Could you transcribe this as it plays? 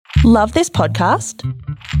Love this podcast?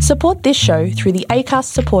 Support this show through the Acast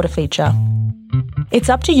supporter feature. It's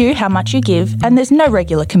up to you how much you give, and there's no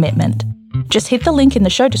regular commitment. Just hit the link in the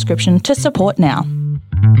show description to support now.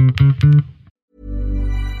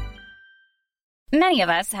 Many of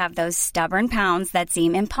us have those stubborn pounds that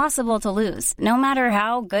seem impossible to lose, no matter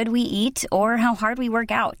how good we eat or how hard we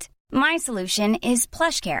work out. My solution is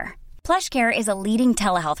PlushCare. PlushCare is a leading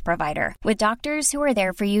telehealth provider with doctors who are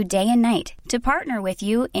there for you day and night to partner with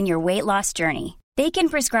you in your weight loss journey. They can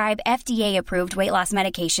prescribe FDA-approved weight loss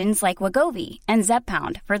medications like Wegovy and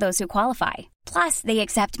Zepbound for those who qualify. Plus, they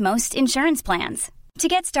accept most insurance plans. To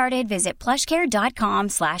get started, visit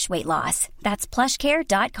plushcare.com/weightloss. That's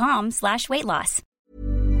plushcare.com/weightloss.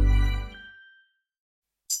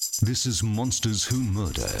 This is Monsters Who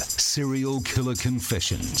Murder, Serial Killer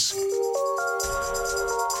Confessions.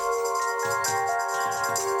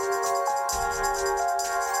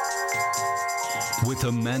 With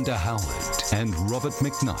Amanda Howard and Robert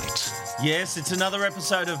McKnight. Yes, it's another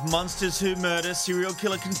episode of Monsters Who Murder, Serial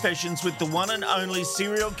Killer Confessions with the one and only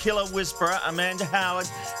serial killer whisperer, Amanda Howard.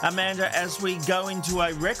 Amanda, as we go into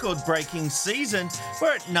a record-breaking season,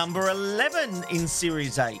 we're at number 11 in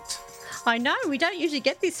Series 8. I know, we don't usually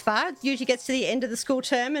get this far. It usually gets to the end of the school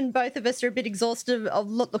term and both of us are a bit exhausted of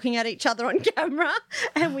looking at each other on camera,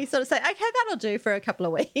 and we sort of say, okay, that'll do for a couple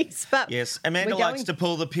of weeks. But yes, Amanda likes to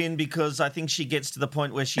pull the pin because I think she gets to the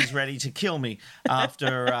point where she's ready to kill me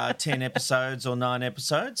after 10 episodes or 9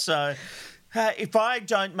 episodes. So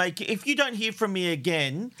if you don't hear from me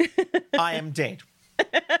again, I am dead.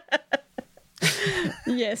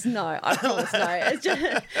 Yes, no, I promise no. It's just,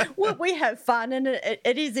 we have fun, and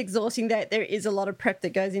it is exhausting that there is a lot of prep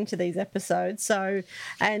that goes into these episodes. So,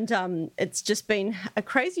 and it's just been a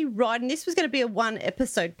crazy ride. And this was going to be a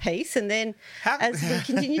 1-episode piece, and then as we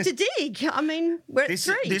continue to dig, I mean, we're at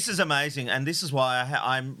 3. This is amazing, and this is why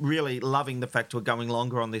I'm really loving the fact we're going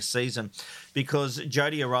longer on this season, because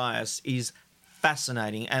Jodi Arias is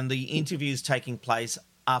fascinating, and the interviews taking place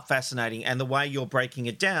are fascinating, and the way you're breaking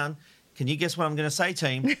it down. Can you guess what I'm going to say,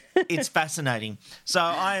 team? It's fascinating. So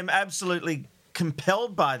I am absolutely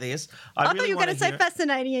compelled by this. I thought you were going to say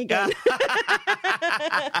fascinating again.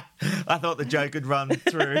 I thought the joke would run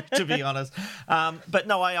through, to be honest. But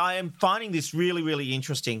no, I am finding this really, really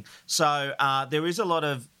interesting. So there is a lot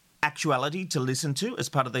of actuality to listen to as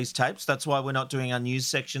part of these tapes. That's why we're not doing our news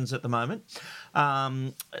sections at the moment.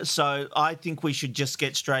 So I think we should just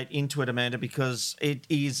get straight into it, Amanda, because it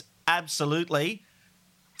is absolutely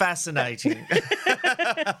fascinating.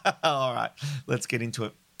 All right, let's get into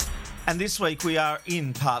it. And this week we are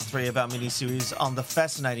in part 3 of our mini-series on the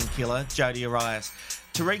fascinating killer, Jodi Arias.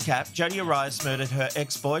 To recap, Jodi Arias murdered her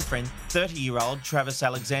ex-boyfriend, 30-year-old Travis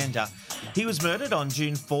Alexander. He was murdered on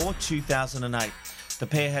June 4, 2008. The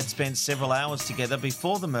pair had spent several hours together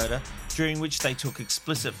before the murder, during which they took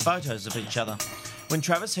explicit photos of each other. When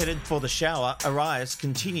Travis headed for the shower, Arias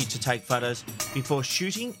continued to take photos before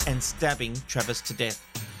shooting and stabbing Travis to death.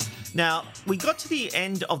 Now, we got to the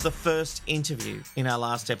end of the first interview in our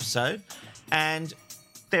last episode, and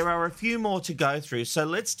there are a few more to go through. So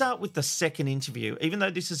let's start with the second interview. Even though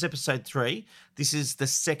this is episode 3, this is the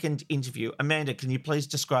second interview. Amanda, can you please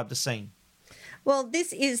describe the scene? Well,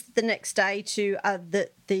 this is the next day to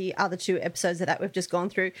the other 2 episodes that we've just gone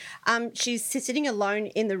through. She's sitting alone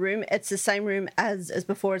in the room. It's the same room as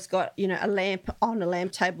before. It's got, a lamp on a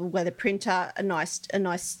lamp table with a printer, a nice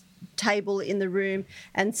table in the room,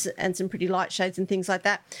 and some pretty light shades and things like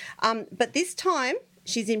that. But this time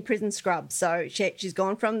she's in prison scrubs. So she's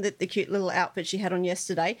gone from the cute little outfit she had on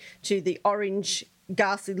yesterday to the orange,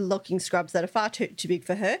 ghastly looking scrubs that are far too big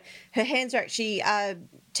for her. Her hands are actually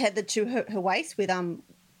tethered to her waist with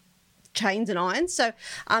chains and irons. So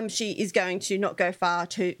she is going to not go far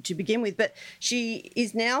to begin with, but she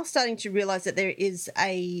is now starting to realise that there is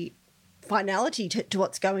a finality to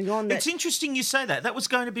what's going on. It's interesting you say that. That was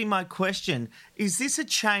going to be my question. Is this a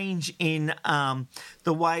change in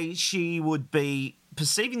the way she would be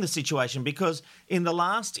perceiving the situation? Because in the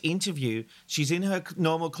last interview, she's in her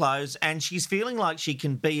normal clothes and she's feeling like she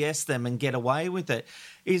can BS them and get away with it.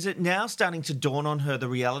 Is it now starting to dawn on her the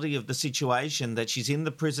reality of the situation, that she's in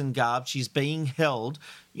the prison garb, she's being held,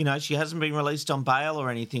 she hasn't been released on bail or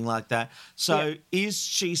anything like that. So Is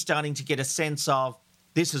she starting to get a sense of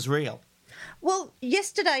this is real? Well,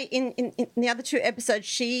 yesterday in the other 2 episodes,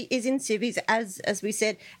 she is in civvies, as we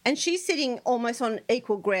said, and she's sitting almost on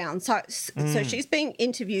equal ground. So she's being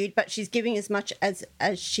interviewed, but she's giving as much as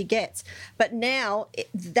she gets. But now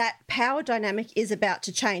that power dynamic is about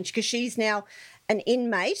to change, because she's now an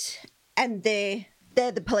inmate and they're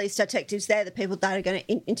they're the police detectives, they're the people that are going to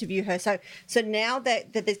interview her. So now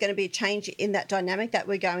that there's going to be a change in that dynamic that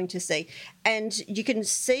we're going to see. And you can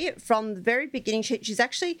see it from the very beginning. She's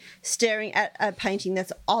actually staring at a painting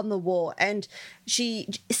that's on the wall, and she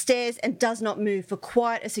stares and does not move for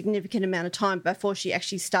quite a significant amount of time before she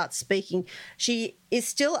actually starts speaking. She is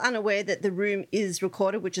still unaware that the room is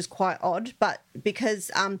recorded, which is quite odd, but because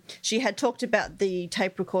she had talked about the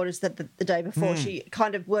tape recorders that the day before, she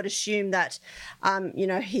kind of would assume that,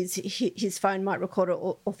 his phone might record it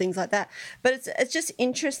or things like that. But it's just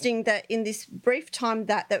interesting that in this brief time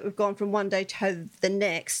that we've gone from one day to the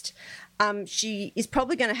next, she is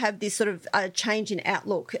probably going to have this sort of change in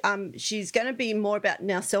outlook. She's going to be more about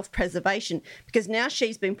now self-preservation, because now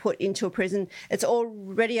she's been put into a prison. It's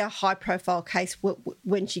already a high-profile case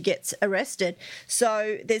when she gets arrested.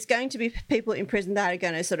 So there's going to be people in prison that are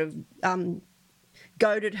going to sort of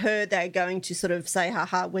goad at her. They're going to sort of say,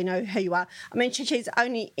 ha, we know who you are. I mean, she's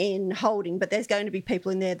only in holding, but there's going to be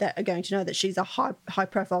people in there that are going to know that she's a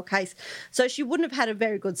high-profile case. So she wouldn't have had a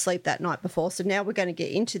very good sleep that night before. So now we're going to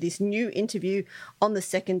get into this new interview on the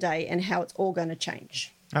second day and how it's all going to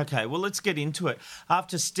change. Okay, well, let's get into it.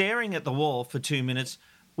 After staring at the wall for 2 minutes,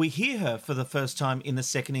 we hear her for the first time in the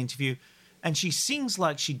second interview, and she sings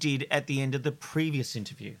like she did at the end of the previous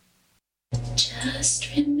interview.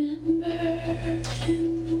 Just remember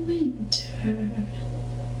in the winter,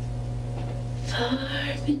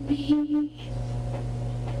 far beneath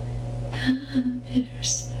the bitter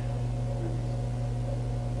snow.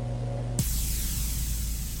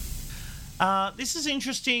 This is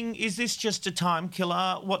interesting. Is this just a time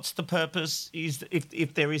killer? What's the purpose,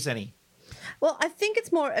 if there is any? Well, I think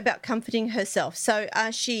it's more about comforting herself. So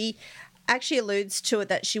she actually alludes to it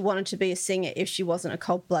that she wanted to be a singer if she wasn't a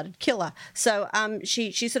cold-blooded killer. So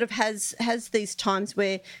she sort of has these times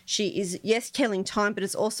where she is, yes, killing time, but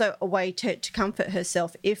it's also a way to comfort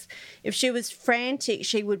herself. If she was frantic,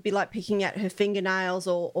 she would be like picking at her fingernails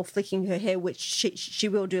or flicking her hair, which she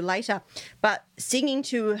will do later. But singing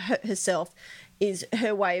to herself is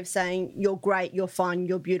her way of saying, you're great, you're fine,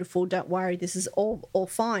 you're beautiful, don't worry, this is all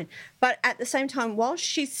fine. But at the same time, while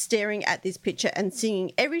she's staring at this picture and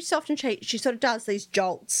singing, every so often she sort of does these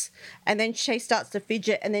jolts, and then she starts to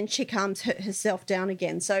fidget, and then she calms herself down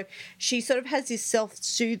again. So she sort of has this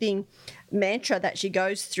self-soothing mantra that she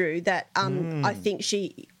goes through that I think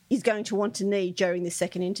she is going to want to need during this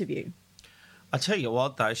second interview. I tell you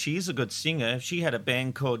what, though, she is a good singer. If she had a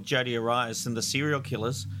band called Jodi Arias and the Serial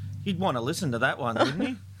Killers, you'd want to listen to that one, wouldn't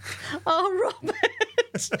you? Oh, Robert.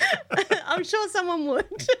 I'm sure someone would.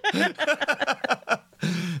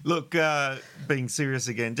 Look, being serious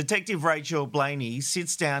again, Detective Rachel Blaney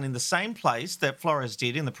sits down in the same place that Flores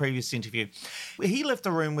did in the previous interview. He left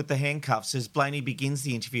the room with the handcuffs as Blaney begins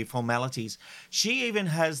the interview formalities. She even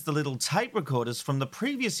has the little tape recorders from the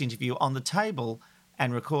previous interview on the table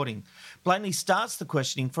and recording. Blaney starts the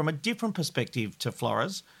questioning from a different perspective to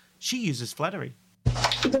Flores. She uses flattery.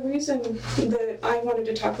 The reason that I wanted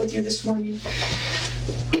to talk with you this morning,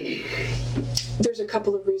 there's a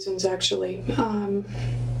couple of reasons actually.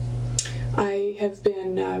 I have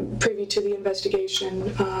been privy to the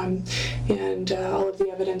investigation and all of the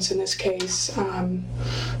evidence in this case,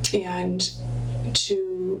 and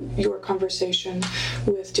to your conversation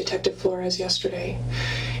with Detective Flores yesterday.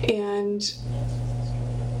 And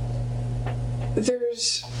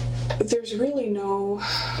there's really no,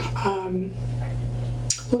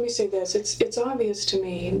 let me say this, it's obvious to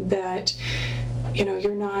me that,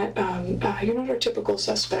 you're not our typical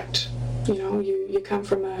suspect. You come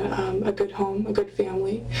from a good home, a good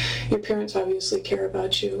family. Your parents obviously care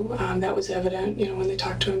about you. That was evident, when they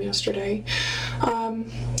talked to him yesterday.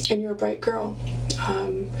 And you're a bright girl.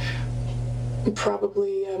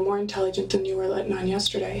 Probably more intelligent than you were letting on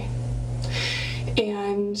yesterday.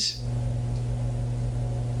 And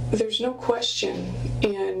there's no question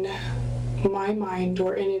in my mind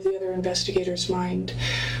or any of the other investigators' mind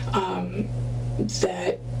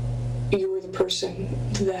that you were the person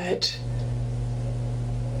that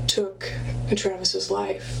took Travis's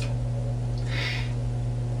life.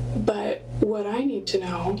 But what I need to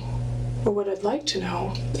know, or what I'd like to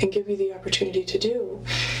know, and give you the opportunity to do,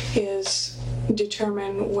 is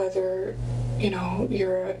determine whether,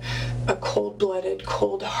 you're a cold-blooded,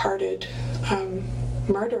 cold-hearted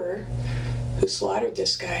murderer who slaughtered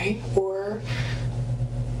this guy, or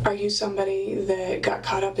are you somebody that got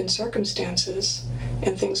caught up in circumstances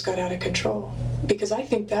and things got out of control? Because I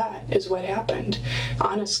think that is what happened,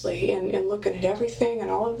 honestly, in looking at everything and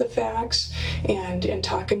all of the facts and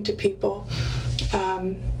talking to people.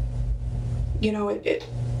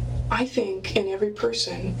 I think in every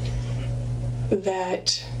person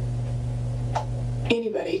that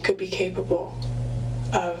anybody could be capable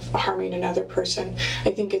of harming another person. I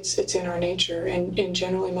think it's in our nature, and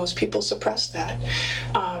generally most people suppress that.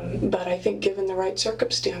 But I think given the right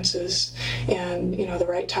circumstances and the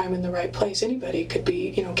right time and the right place, anybody could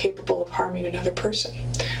be capable of harming another person.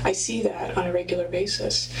 I see that on a regular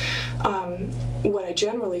basis. What I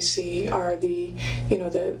generally see are the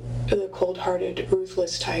cold-hearted,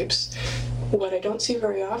 ruthless types. What I don't see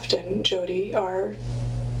very often, Jody, are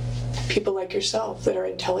people like yourself that are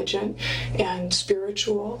intelligent and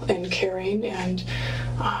spiritual and caring, and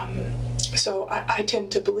so I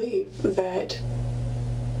tend to believe that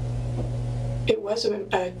it was an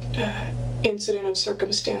incident of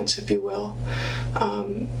circumstance, if you will.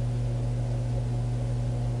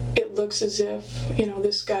 It looks as if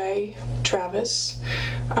this guy Travis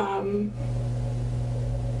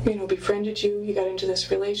befriended you, you got into this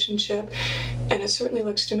relationship, and it certainly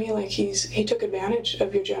looks to me like he took advantage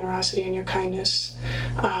of your generosity and your kindness.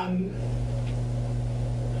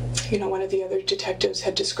 One of the other detectives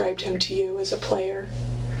had described him to you as a player.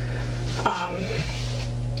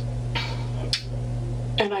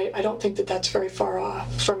 And I don't think that that's very far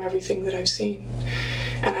off from everything that I've seen.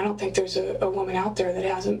 And I don't think there's a woman out there that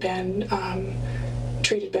hasn't been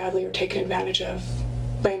treated badly or taken advantage of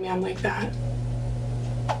by a man like that.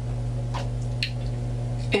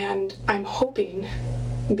 And I'm hoping,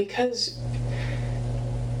 because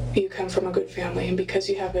you come from a good family and because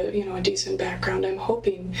you have a decent background, I'm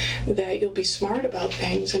hoping that you'll be smart about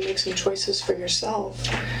things and make some choices for yourself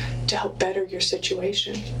to help better your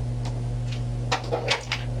situation.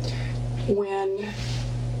 When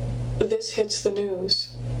this hits the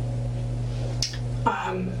news,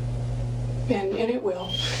 and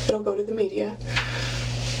it'll go to the media,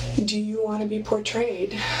 do you want to be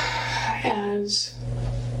portrayed as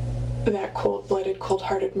that cold-blooded,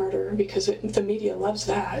 cold-hearted murderer? Because the media loves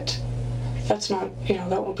that. That's not, that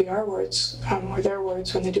won't be our words or their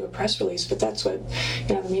words when they do a press release, but that's what,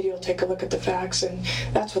 the media will take a look at the facts, and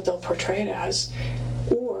that's what they'll portray it as.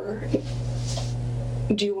 Or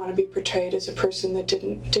do you want to be portrayed as a person that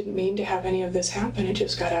didn't mean to have any of this happen? It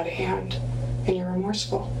just got out of hand, and you're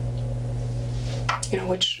remorseful.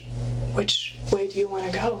 Which way do you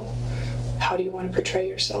want to go? How do you want to portray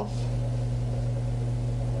yourself?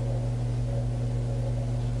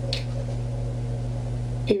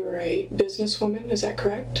 You're a businesswoman, is that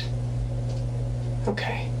correct?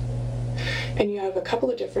 Okay. And you have a couple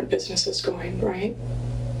of different businesses going, right?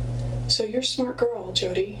 So you're a smart girl,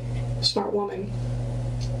 Jody, smart woman.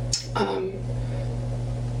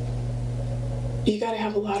 You got to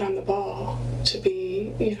have a lot on the ball to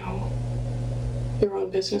be, your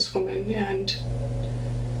own businesswoman and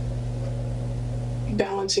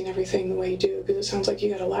balancing everything the way you do, because it sounds like you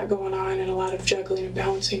got a lot going on and a lot of juggling and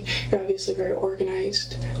balancing. You're obviously very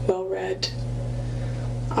organized, well-read.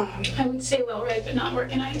 I would say well-read, but not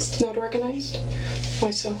organized. Not organized?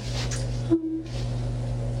 Why so?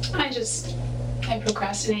 I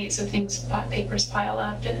procrastinate, so papers pile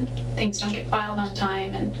up and things don't get filed on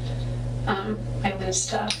time, and I lose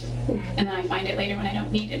stuff, and then I find it later when I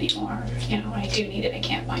don't need it anymore. When I do need it, I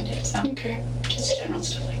can't find it. So okay, just general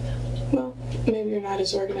stuff like that. Well, maybe you're not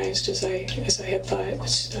as organized as I had thought.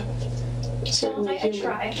 It's certainly I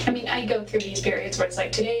try. I go through these periods where it's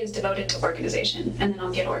like today is devoted to organization, and then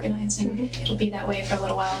I'll get organized, and it'll be that way for a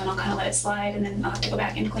little while, and I'll kind of let it slide, and then I'll have to go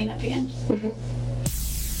back and clean up again.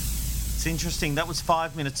 It's interesting. That was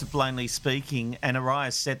 5 minutes of Blaney speaking, and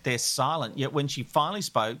Araya sat there silent. Yet when she finally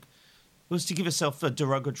spoke, it was to give herself a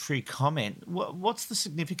derogatory comment. What's the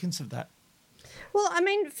significance of that? Well,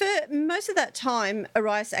 for most of that time,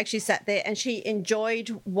 Arias actually sat there and she enjoyed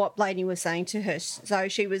what Blaney was saying to her. So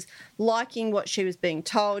she was liking what she was being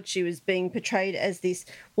told. She was being portrayed as this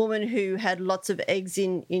woman who had lots of eggs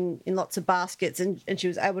in lots of baskets, and she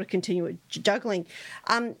was able to continue juggling.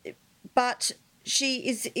 But she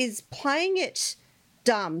is playing it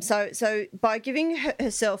dumb. So by giving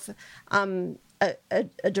herself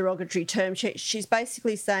a derogatory term, she's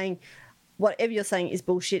basically saying, whatever you're saying is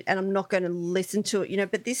bullshit, and I'm not going to listen to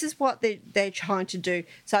it, But this is what they're trying to do.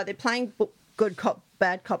 So they're playing good cop,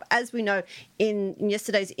 bad cop. As we know, in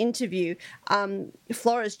yesterday's interview,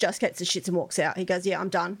 Flores just gets the shits and walks out. He goes, yeah, I'm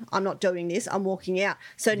done. I'm not doing this. I'm walking out.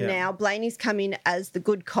 So now Blaney's come in as the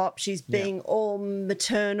good cop. She's being all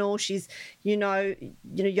maternal. She's, you're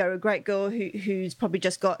a great girl who's probably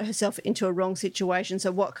just got herself into a wrong situation.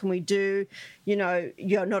 So what can we do?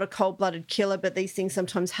 You're not a cold-blooded killer, but these things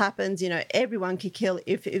sometimes happen. Everyone can kill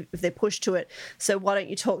if they're pushed to it. So why don't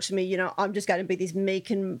you talk to me? I'm just going to be this meek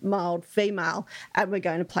and mild female, and we're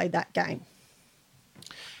going to play that game.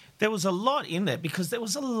 There was a lot in there because there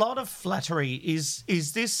was a lot of flattery. Is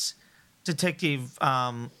this detective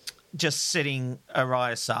just setting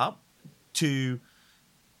Arias up to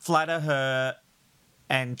flatter her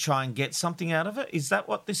and try and get something out of it? Is that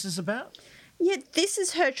what this is about? Yeah, this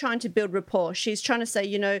is her trying to build rapport. She's trying to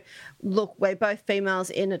say, look, we're both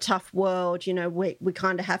females in a tough world. We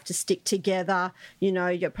kind of have to stick together.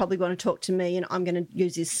 You're probably going to talk to me and I'm going to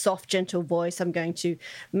use this soft, gentle voice. I'm going to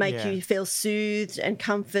make you feel soothed and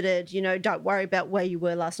comforted. Don't worry about where you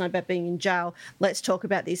were last night, about being in jail. Let's talk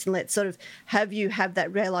about this and let's sort of have you have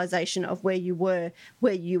that realisation of where you were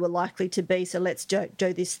likely to be. So let's do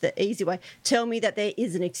this the easy way. Tell me that there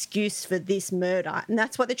is an excuse for this murder. And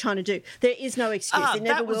that's what they're trying to do. There is no excuse. There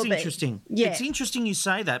never will be. That was interesting. Yeah. It's interesting you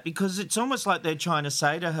say that because it's almost like they're trying to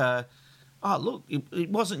say to her, oh, look, it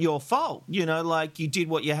wasn't your fault. Like you did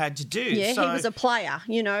what you had to do. Yeah, so, he was a player,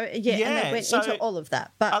 and they went into all of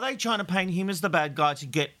that. But are they trying to paint him as the bad guy to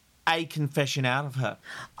get a confession out of her?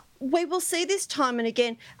 We will see this time and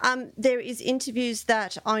again. There is interviews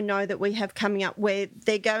that I know that we have coming up where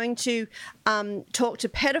they're going to talk to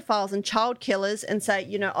pedophiles and child killers and say,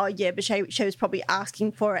 but she was probably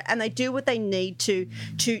asking for it. And they do what they need to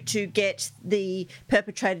get the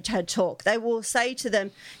perpetrator to talk. They will say to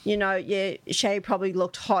them, she probably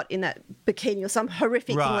looked hot in that bikini or some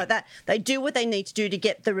horrific thing like that. They do what they need to do to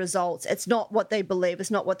get the results. It's not what they believe.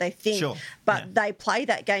 It's not what they think. Sure. But they play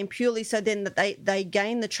that game purely so then that they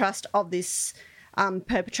gain the trust of this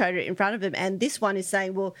perpetrator in front of them. And this one is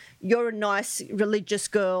saying, well, you're a nice religious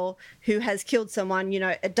girl who has killed someone,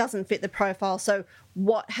 it doesn't fit the profile. So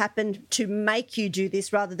what happened to make you do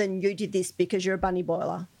this rather than you did this because you're a bunny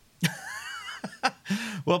boiler?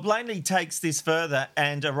 Well, Blaney takes this further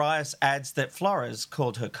and Arias adds that Flores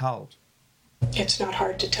called her cold. It's not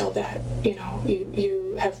hard to tell that.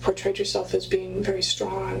 You have portrayed yourself as being very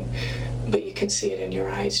strong, but you can see it in your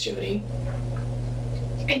eyes, Jody.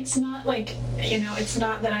 It's not like, it's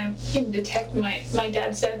not that I'm my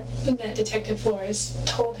dad said that Detective Flores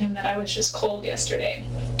told him that I was just cold yesterday.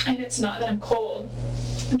 And it's not that I'm cold,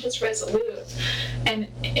 I'm just resolute. And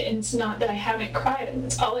it's not that I haven't cried, and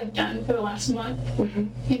that's all I've done for the last month.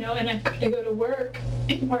 Mm-hmm. And I've got to go to work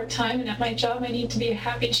part-time, and at my job I need to be a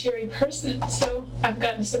happy, cheery person. So I've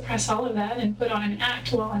got to suppress all of that and put on an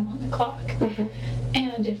act while I'm on the clock. Mm-hmm.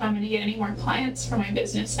 And if I'm going to get any more clients for my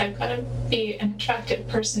business, I've got to be an attractive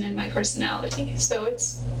person in my personality. So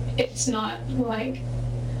it's not like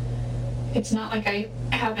I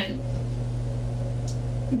haven't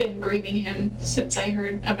been grieving him since I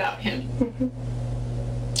heard about him. Mm-hmm.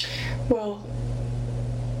 Well,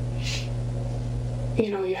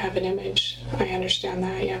 you have an image. I understand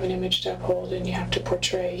that. You have an image to uphold, and you have to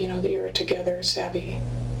portray, that you're a together, savvy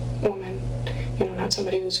woman. Not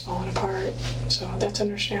somebody who's fallen apart. So that's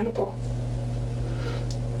understandable.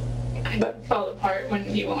 I fall apart when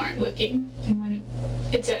people aren't looking, and when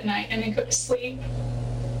it's at night and I go to sleep.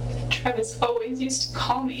 Travis always used to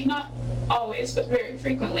call me, not always, but very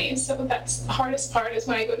frequently. So that's the hardest part, is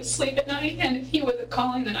when I go to sleep at night, and if he wasn't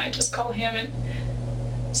calling, then I'd just call him, and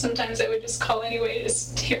sometimes I would just call anyway to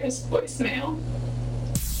just hear his voicemail.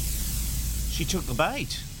 She took the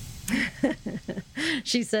bait.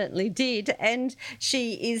 She certainly did, and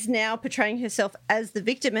she is now portraying herself as the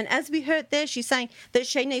victim. And as we heard there, she's saying that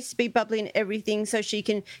she needs to be bubbly in everything so she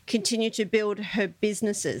can continue to build her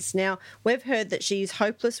businesses. Now, we've heard that she's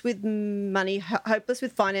hopeless with money, hopeless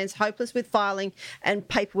with finance, hopeless with filing and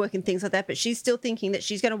paperwork and things like that, but she's still thinking that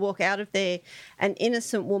she's going to walk out of there an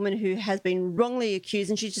innocent woman who has been wrongly accused,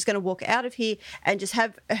 and she's just going to walk out of here and just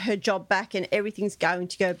have her job back, and everything's going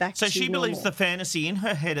to go back to normal. So she believes the fantasy in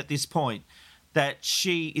her head at this point that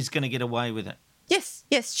she is going to get away with it. Yes.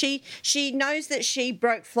 She knows that she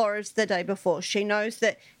broke Flores the day before. She knows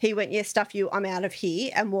that he went, yeah, stuff you, I'm out of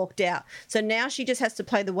here, and walked out. So now she just has to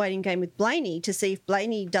play the waiting game with Blaney to see if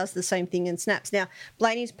Blaney does the same thing and snaps. Now,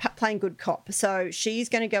 Blaney's playing good cop, so she's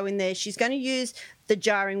going to go in there. She's going to use the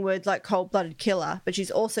jarring words like cold-blooded killer, but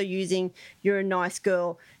she's also using, you're a nice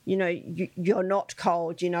girl, you're not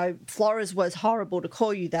cold, Flores was horrible to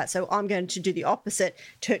call you that, so I'm going to do the opposite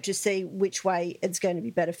to see which way it's going to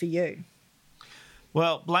be better for you.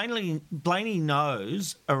 Well, Blaney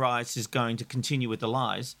knows Arias is going to continue with the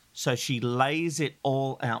lies, so she lays it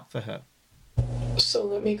all out for her. So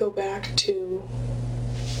let me go back to,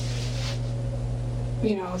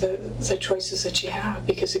 the choices that you have,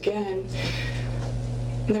 because again,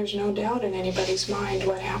 there's no doubt in anybody's mind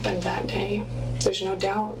what happened that day. There's no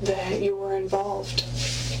doubt that you were involved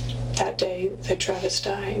that day that Travis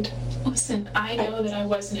died. Listen, I know that I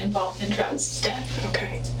wasn't involved in Travis's death.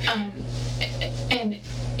 Okay.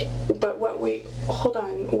 But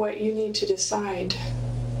what you need to decide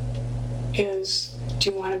is, do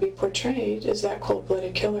you want to be portrayed as that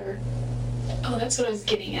cold-blooded killer, Oh, that's what I was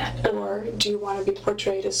getting at. Or do you want to be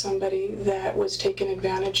portrayed as somebody that was taken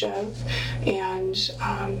advantage of and,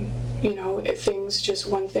 things just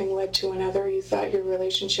one thing led to another? You thought your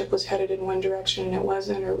relationship was headed in one direction and it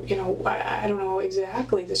wasn't, or, I don't know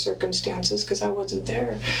exactly the circumstances because I wasn't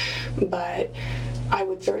there. But I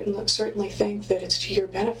would certainly think that it's to your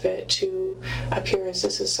benefit to appear as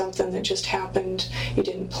this is something that just happened. You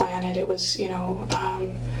didn't plan it. It was,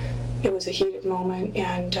 it was a heated moment,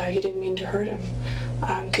 and you didn't mean to hurt him.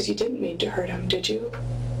 Because you didn't mean to hurt him, did you?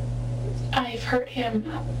 I've hurt him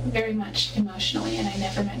very much emotionally, and I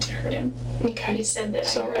never meant to hurt him. Okay. He said that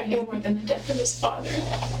I hurt him more than the death of his father.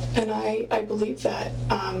 And I believe that.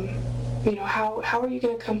 How are you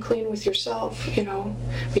going to come clean with yourself,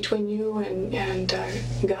 between you and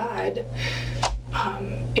God,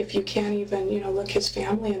 if you can't even, look his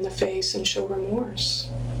family in the face and show remorse?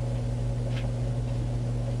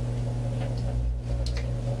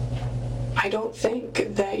 I don't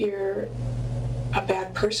think that you're a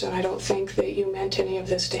bad person. I don't think that you meant any of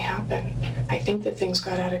this to happen. I think that things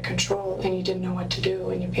got out of control and you didn't know what to do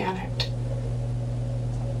and you panicked.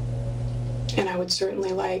 And I would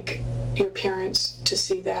certainly like your parents to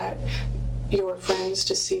see that, your friends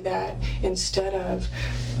to see that, instead of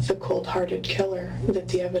the cold-hearted killer that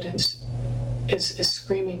the evidence is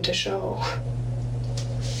screaming to show.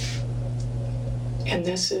 And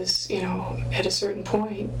this is, at a certain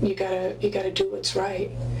point, you gotta do what's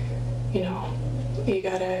right. You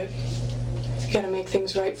gotta make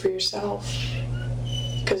things right for yourself.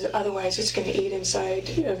 Because otherwise it's going to eat inside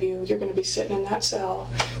of you. You're going to be sitting in that cell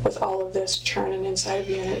with all of this churning inside of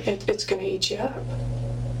you, and it's going to eat you up.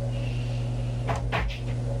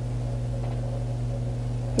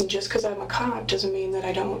 And just because I'm a cop doesn't mean that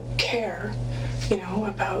I don't care,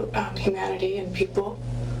 about humanity and people.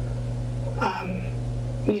 I'm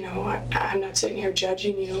not sitting here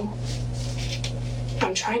judging you.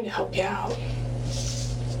 I'm trying to help you out.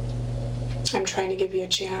 I'm trying to give you a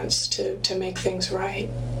chance to make things right.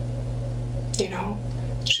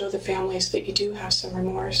 Show the families that you do have some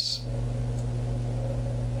remorse.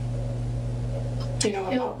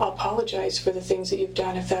 I'll apologize for the things that you've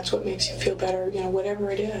done if that's what makes you feel better,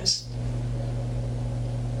 whatever it is.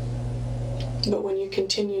 But when you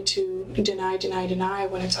continue to deny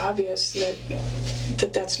when it's obvious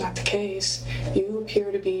that that's not the case, you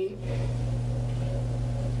appear to be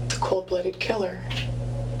the cold-blooded killer.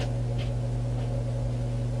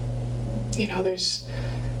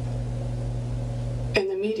 And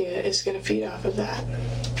the media is going to feed off of that.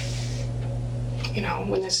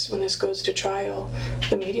 When this goes to trial,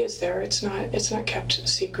 the media's there. It's not kept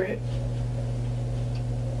secret.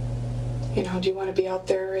 Do you want to be out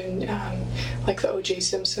there and like the O.J.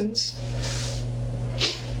 Simpsons?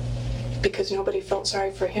 Because nobody felt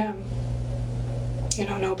sorry for him.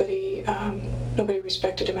 Nobody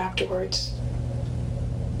respected him afterwards,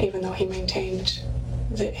 even though he maintained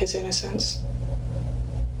his innocence.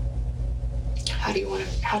 How do you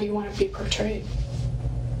want to be portrayed?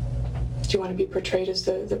 Do you want to be portrayed as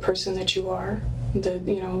the person that you are,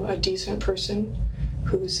 a decent person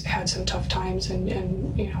who's had some tough times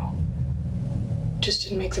and just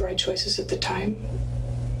didn't make the right choices at the time?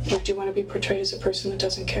 Or do you want to be portrayed as a person that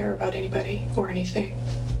doesn't care about anybody or anything?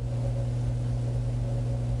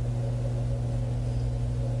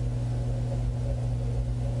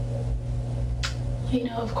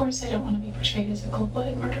 Of course I don't want to be portrayed as a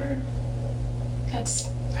cold-blooded murderer.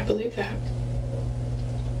 I believe that.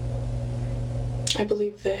 I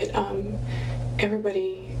believe that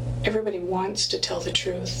everybody wants to tell the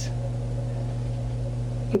truth,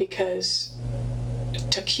 because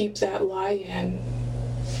to keep that lie in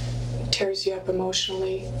tears you up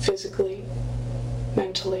emotionally, physically,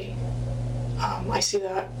 mentally. I see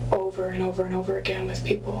that over and over and over again with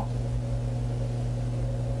people.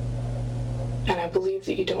 And I believe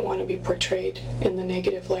that you don't want to be portrayed in the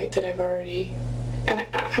negative light that I've already... And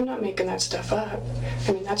I'm not making that stuff up.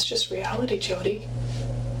 That's just reality, Jody.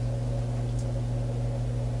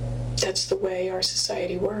 That's the way our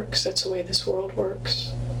society works. That's the way this world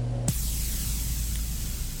works.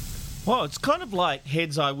 Well, it's kind of like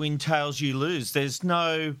heads I win, tails you lose. There's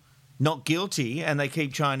no not guilty, and they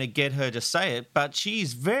keep trying to get her to say it, but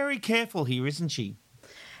she's very careful here, isn't she?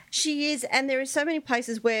 She is, and there are so many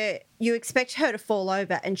places where you expect her to fall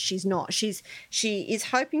over, and she's not. She is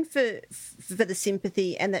hoping for the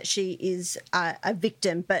sympathy and that she is a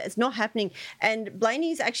victim, but it's not happening. And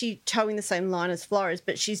Blaney's actually towing the same line as Flores,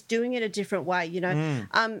 but she's doing it a different way.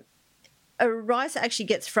 Rice actually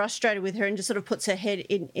gets frustrated with her and just sort of puts her head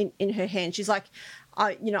in her hand. She's like,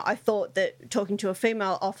 I thought that talking to a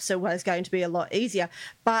female officer was going to be a lot easier.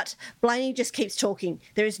 But Blaney just keeps talking.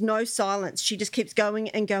 There is no silence. She just keeps going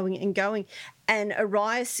and going and going. And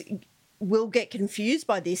Arias will get confused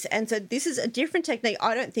by this. And so this is a different technique.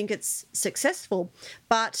 I don't think it's successful,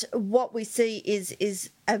 but what we see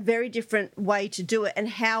is a very different way to do it, and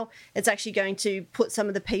how it's actually going to put some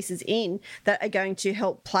of the pieces in that are going to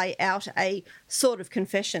help play out a sort of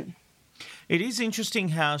confession. It is interesting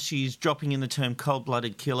how she's dropping in the term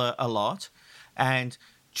cold-blooded killer a lot and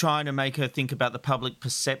trying to make her think about the public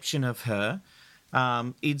perception of her.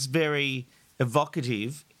 It's very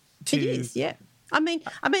evocative to... It is, yeah. I mean,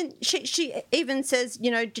 she even says,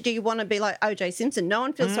 do you want to be like O.J. Simpson? No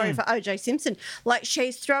one feels sorry for O.J. Simpson. Like,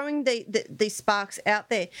 she's throwing the sparks out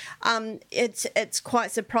there. It's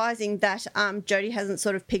quite surprising that Jodie hasn't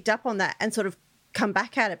sort of picked up on that and sort of come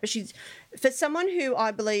back at it. But she's, for someone who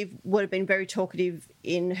I believe would have been very talkative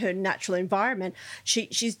in her natural environment,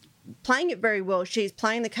 she's playing it very well. She's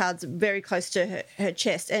playing the cards very close to her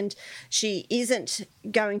chest, and she isn't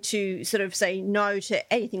going to sort of say no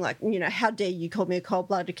to anything like, how dare you call me a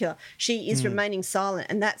cold-blooded killer. She is remaining silent,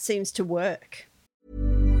 and that seems to work.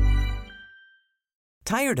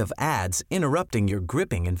 Tired of ads interrupting your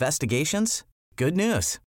gripping investigations? Good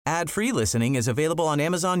news. Ad-free listening is available on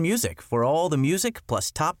Amazon Music for all the music plus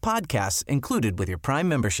top podcasts included with your Prime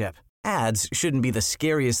membership. Ads shouldn't be the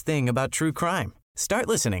scariest thing about true crime. Start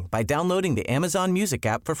listening by downloading the Amazon Music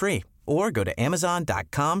app for free, or go to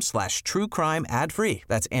amazon.com/truecrime ad-free.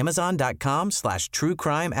 That's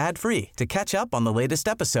amazon.com/truecrime ad-free to catch up on the latest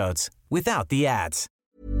episodes without the ads.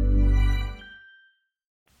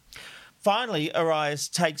 Finally, Arias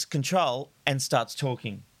takes control and starts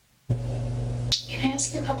talking. Can I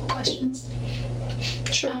ask you a couple questions?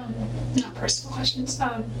 Sure. Not personal questions.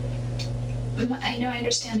 I know I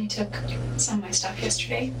understand they took some of my stuff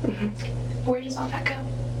yesterday. Mm-hmm. Where does all that go?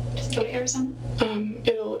 Does it go to Arizona?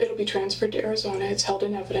 It'll be transferred to Arizona. It's held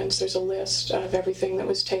in evidence. There's a list of everything that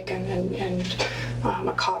was taken, and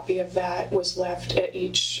a copy of that was left at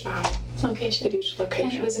each location. At each location.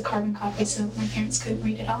 And it was a carbon copy, so my parents couldn't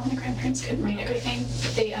read it all. My grandparents couldn't read everything.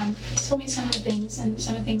 They told me some of the things, and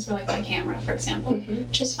some of the things were like by camera, for example,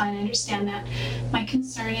 which is fine. I understand that. My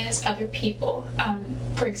concern is other people.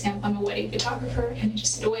 For example, I'm a wedding photographer, and I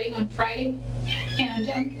just did a wedding on Friday, and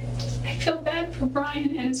I feel bad for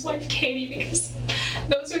Brian and his wife Katie, because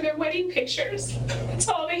those are their wedding pictures. That's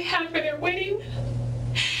all they had for their wedding.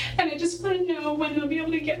 And I just want to know when they'll be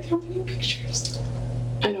able to get their wedding pictures.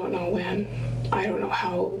 I don't know when. I don't know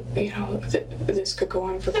how, this could go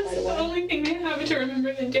on for quite a That's while. the only thing they have to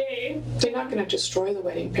remember the day. They're not going to destroy the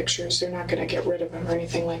wedding pictures. They're not going to get rid of them or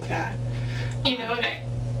anything like that. And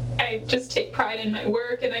I just take pride in my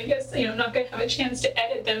work, and I guess, I'm not going to have a chance to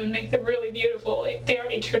edit them and make them really beautiful. They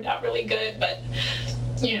already turned out really good, but,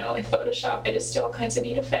 with Photoshop, I just do all kinds of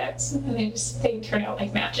neat effects, and they turn out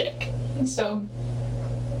like magic. And so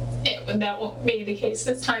that won't be the case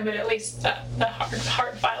this time, but at least the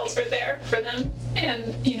hard files are there for them.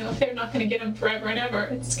 And, if they're not going to get them forever and ever,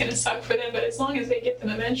 it's going to suck for them, but as long as they get them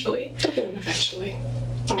eventually. They'll get them eventually.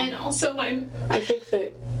 And also I think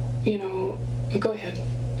that, go ahead.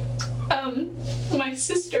 My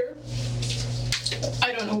sister,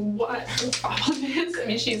 I don't know what her problem is. I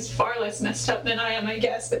mean, she's far less messed up than I am, I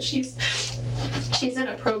guess, but she's in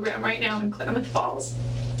a program right now in Klamath Falls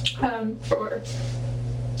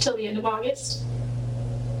till the end of August,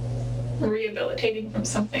 rehabilitating from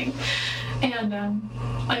something. And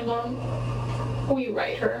my mom, we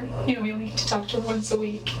write her, we only get to talk to her once a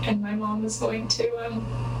week, and my mom is going to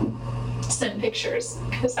send pictures,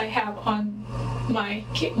 because I have on my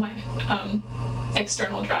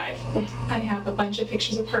external drive, I have a bunch of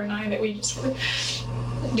pictures of her and I that we just were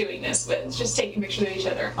doing this with, just taking pictures of each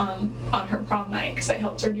other on her prom night, because I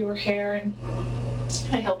helped her do her hair, and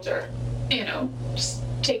I helped her, just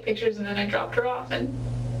take pictures, and then I dropped her off, and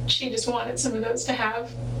she just wanted some of those to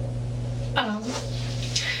have.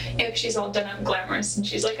 If she's all done up glamorous, and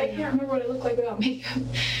she's like, I can't remember what I look like without makeup.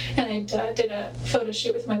 And I did a photo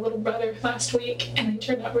shoot with my little brother last week, and they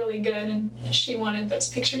turned out really good, and she wanted those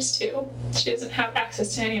pictures too. She doesn't have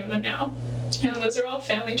access to any of them now. Those are all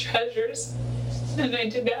family treasures. And I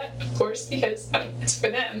did that, of course, because it's for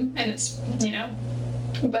them, and it's,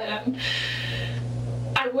 but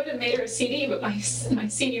I would have made her a CD, but my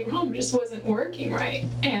CD-ROM just wasn't working right,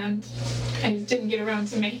 and I just didn't get around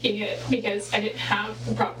to making it because I didn't have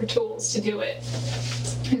the proper tools to do it.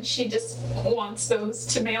 And she just wants those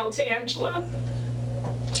to mail to Angela.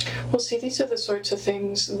 Well, see, these are the sorts of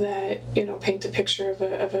things that, paint the picture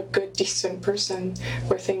of a good, decent person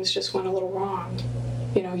where things just went a little wrong.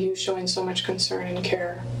 You showing so much concern and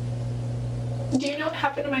care. Do you know what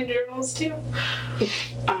happened to my journals too?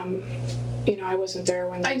 I wasn't there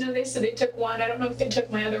when I know they said they took one. I don't know if they took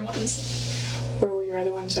my other ones. Where were your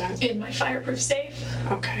other ones at? In my fireproof safe.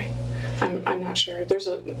 Okay. I'm not sure.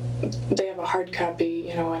 They have a hard copy,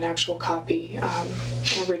 an actual copy, an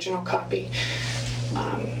original copy.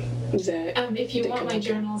 If you want my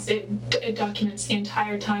journals, it documents the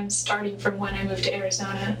entire time starting from when I moved to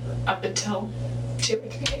Arizona up until 2 or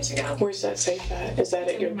 3 days ago. Where's that safe at? Is that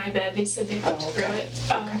at your... in my bed. They said they looked through it.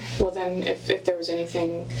 Okay. Well, then, if there was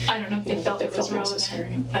anything... I don't know if they felt it was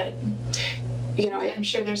necessary. relevant, but... I'm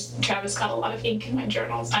sure Travis got a lot of ink in my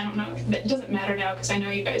journals. I don't know. It doesn't matter now because I know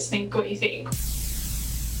you guys think what you think.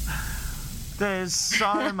 There's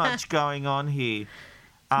so much going on here.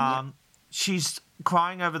 She's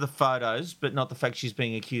crying over the photos, but not the fact she's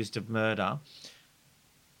being accused of murder.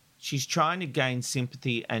 She's trying to gain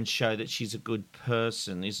sympathy and show that she's a good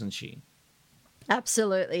person, isn't she?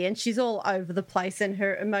 Absolutely, and she's all over the place, and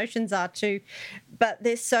her emotions are too, but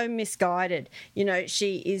they're so misguided.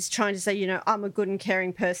 She is trying to say, I'm a good and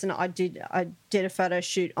caring person. I did a photo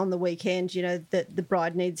shoot on the weekend. That the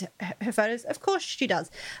bride needs her photos. Of course she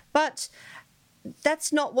does, but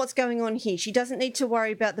that's not what's going on here. She doesn't need to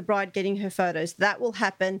worry about the bride getting her photos. That will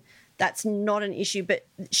happen. That's not an issue, but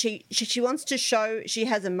she wants to show she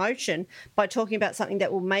has emotion by talking about something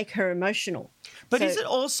that will make her emotional. But is it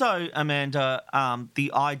also, Amanda,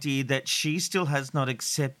 the idea that she still has not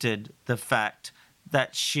accepted the fact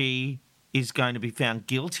that she is going to be found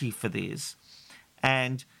guilty for this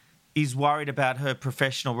and is worried about her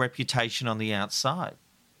professional reputation on the outside?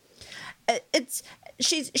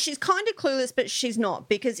 She's kind of clueless, but she's not,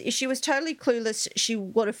 because if she was totally clueless, she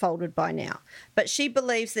would have folded by now. But she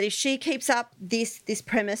believes that if she keeps up this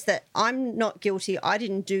premise that I'm not guilty, I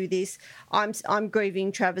didn't do this, I'm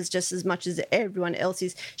grieving Travis just as much as everyone else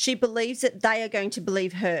is. She believes that they are going to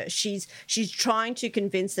believe her. She's trying to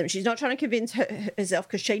convince them. She's not trying to convince herself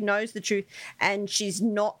because she knows the truth and she's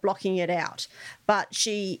not blocking it out. But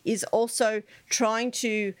she is also trying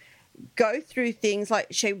to go through things like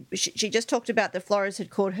she just talked about the florist had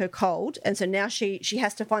called her cold, and so now she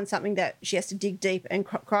has to find something that she has to dig deep and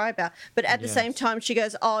cry about. But at the same time, she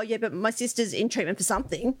goes, "Oh yeah, but my sister's in treatment for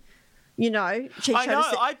something." I know.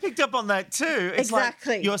 I picked up on that too. It's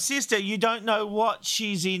exactly. Like your sister, you don't know what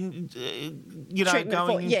she's in.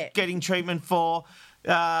 Getting treatment for.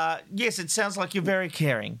 Yes, it sounds like you're very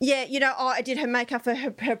caring. Yeah, I did her makeup for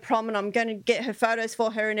her prom and I'm going to get her photos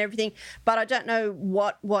for her and everything, but I don't know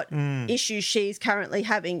what issues she's currently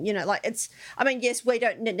having. Yes, we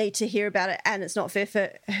don't need to hear about it, and it's not fair for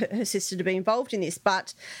her sister to be involved in this,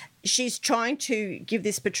 but she's trying to give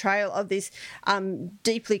this portrayal of this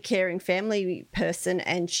deeply caring family person,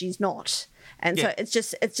 and she's not. And so it's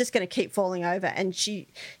just going to keep falling over, and she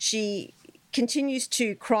continues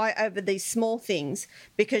to cry over these small things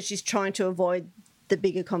because she's trying to avoid the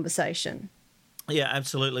bigger conversation. Yeah,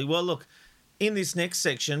 absolutely. Well, look, in this next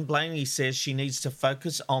section, Blaney says she needs to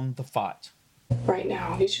focus on the fight. Right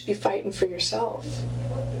now, you should be fighting for yourself.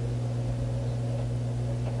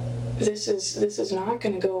 This is not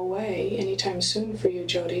going to go away anytime soon for you,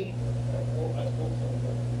 Jody.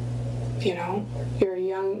 You're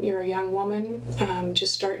a young woman,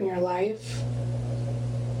 just starting your life.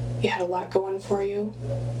 You had a lot going for you.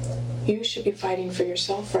 You should be fighting for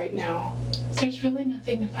yourself right now. There's really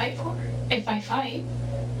nothing to fight for. If I fight,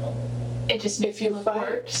 it just makes me look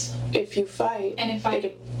worse. If you fight... And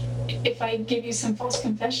if I give you some false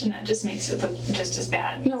confession, that just makes it look just as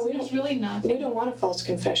bad. No, there's really nothing. We don't want a false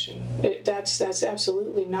confession. That's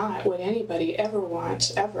absolutely not what anybody ever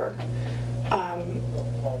wants, ever.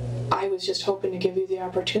 I was just hoping to give you the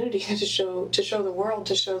opportunity to show the world,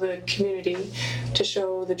 to show the community, to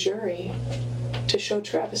show the jury, to show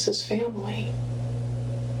Travis's family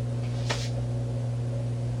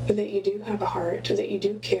that you do have a heart, that you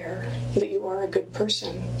do care, that you are a good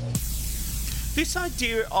person. This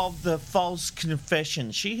idea of the false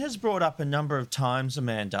confession, she has brought up a number of times,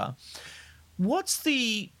 Amanda. What's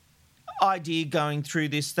the idea going through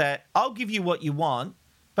this that I'll give you what you want,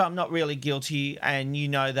 but I'm not really guilty, and you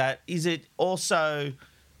know that? Is it also...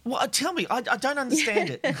 Well, tell me, I don't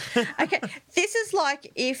understand it. Okay, this is like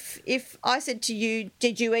if I said to you,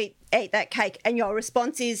 did you eat that cake? And your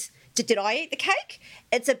response is, did I eat the cake?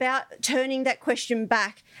 It's about turning that question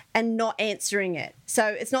back and not answering it. So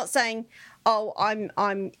it's not saying, oh,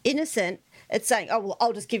 I'm innocent. It's saying, oh, well,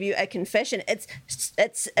 I'll just give you a confession.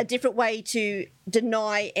 It's a different way to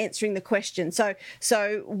deny answering the question. So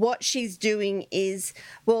what she's doing is,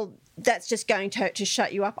 well, that's just going to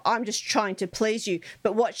shut you up. I'm just trying to please you.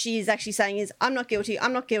 But what she is actually saying is, I'm not guilty,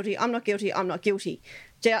 I'm not guilty, I'm not guilty, I'm not guilty.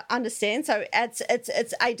 Do you understand? So it's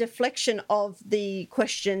a deflection of the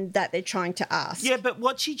question that they're trying to ask. Yeah, but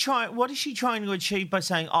what is she trying to achieve by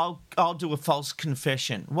saying I'll do a false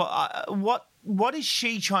confession? What is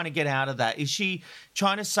she trying to get out of that? Is she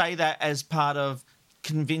trying to say that as part of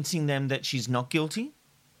convincing them that she's not guilty?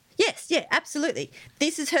 Yes, yeah, absolutely.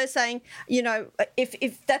 This is her saying, you know,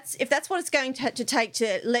 if that's what it's going to take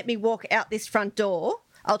to let me walk out this front door,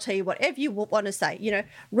 I'll tell you whatever you want to say. You know,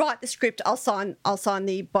 write the script. I'll sign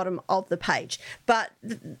the bottom of the page. But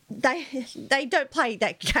they don't play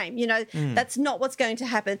that game. You know, that's not what's going to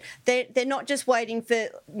happen. They're not just waiting for,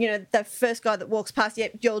 you know, the first guy that walks past.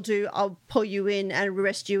 Yep, you'll do. I'll pull you in and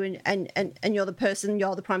arrest you, and you're the person.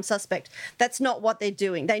 You're the prime suspect. That's not what they're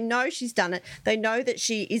doing. They know she's done it. They know that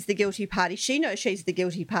she is the guilty party. She knows she's the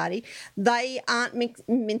guilty party. They aren't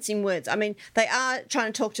mincing words. I mean, they are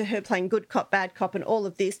trying to talk to her, playing good cop, bad cop, and all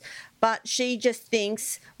of this, but she just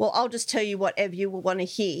thinks, well, I'll just tell you whatever you will want to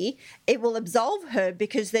hear. It will absolve her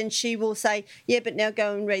because then she will say, yeah, but now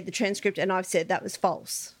go and read the transcript and I've said that was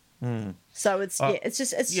false. So it's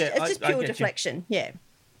just pure deflection. Yeah.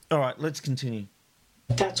 All right, let's continue.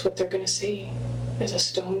 That's what they're going to see, is a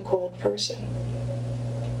stone cold person.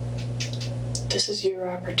 This is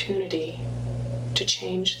your opportunity to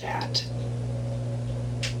change that.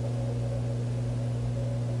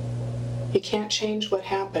 You can't change what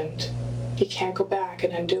happened. You can't go back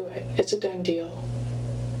and undo it. It's a done deal.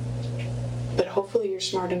 But hopefully you're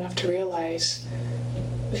smart enough to realize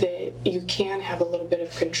that you can have a little bit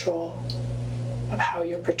of control of how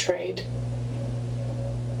you're portrayed.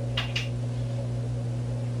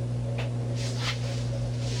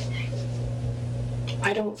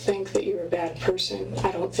 I don't think that you're a bad person.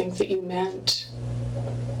 I don't think that you meant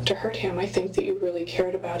to hurt him. I think that you really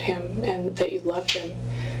cared about him and that you loved him.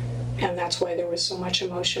 And that's why there was so much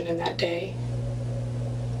emotion in that day.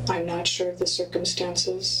 I'm not sure of the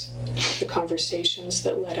circumstances, the conversations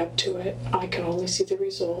that led up to it. I can only see the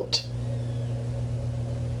result.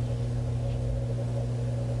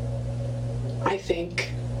 I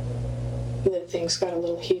think that things got a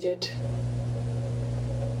little heated.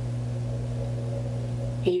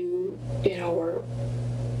 You know, were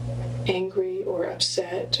angry or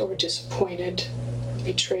upset or disappointed,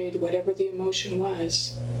 betrayed, whatever the emotion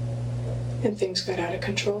was. And things got out of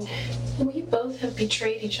control. We both have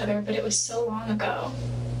betrayed each other, but it was so long ago,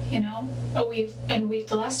 you know?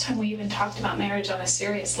 The last time we even talked about marriage on a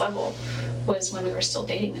serious level was when we were still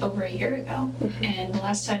dating over a year ago. And the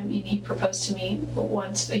last time he proposed to me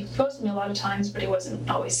once, he proposed to me a lot of times, but he wasn't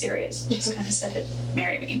always serious. He just kind of said,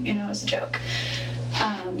 marry me, you know, as a joke.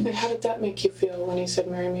 And how did that make you feel when he said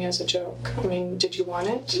marry me as a joke? I mean, did you want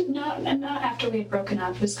it? No, and not after we had broken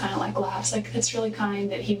up. It was kind of like laughs. Like, it's really kind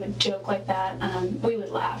that he would joke like that. We would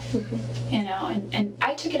laugh, you know, and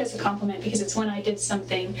I took it as a compliment because it's when I did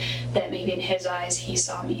something that maybe in his eyes he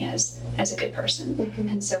saw me as a good person.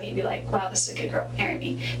 And so he'd be like, wow, this is a good girl, marry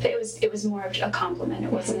me. But it was more of a compliment.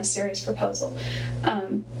 It wasn't a serious proposal.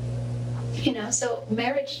 You know, so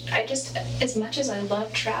marriage, as much as I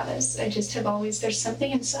love Travis, I just have always, there's something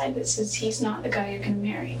inside that says he's not the guy you're going to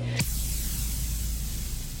marry.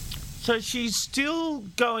 So she's still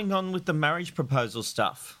going on with the marriage proposal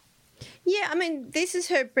stuff. Yeah, I mean, this is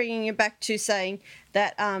her bringing it back to saying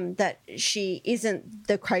that that she isn't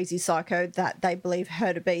the crazy psycho that they believe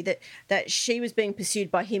her to be, that she was being pursued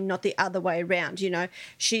by him, not the other way around, you know.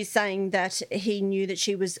 She's saying that he knew that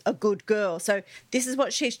she was a good girl. So this is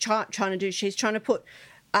what she's trying to do. She's trying to put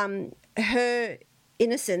her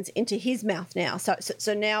innocence into his mouth now.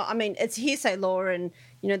 So now, I mean, it's hearsay law and,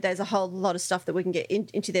 you know, there's a whole lot of stuff that we can get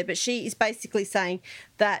into there. But she is basically saying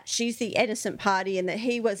that she's the innocent party and that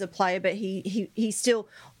he was a player, but he still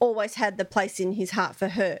always had the place in his heart for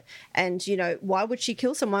her. And, you know, why would she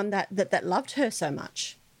kill someone that loved her so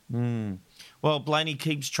much? Well, Blaney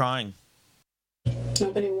keeps trying.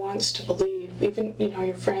 Nobody wants to believe, even, you know,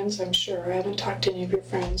 your friends, I'm sure. I haven't talked to any of your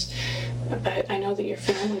friends, but I know that your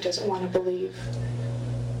family doesn't want to believe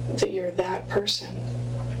that you're that person.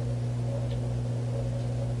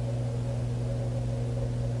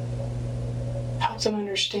 Help them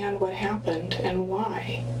understand what happened and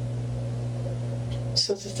why,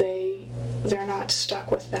 so that they're not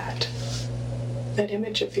stuck with that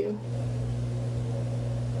image of you.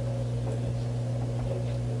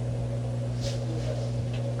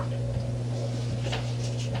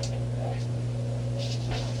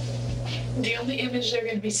 The only image they're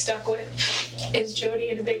going to be stuck with is Jody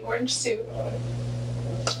in a big orange suit.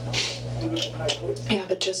 Yeah,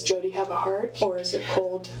 but does Jody have a heart, or is it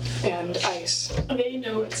cold and ice? They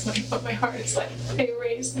know it's like what my heart is like. They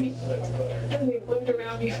raised me, and they've lived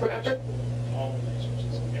around me forever.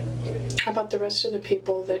 How about the rest of the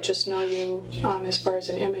people that just know you as far as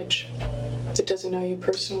an image, that doesn't know you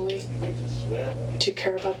personally? Do you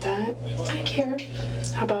care about that? I care.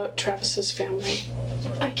 How about Travis's family?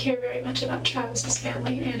 I care very much about Travis's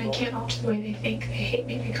family, and I can't alter the way they think. They hate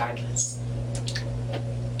me regardless.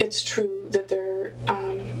 It's true that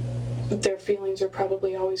their feelings are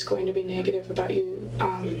probably always going to be negative about you.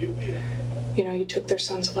 You took their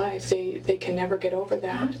son's life. They can never get over I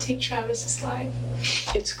that. want to take Travis's life.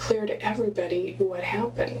 It's clear to everybody what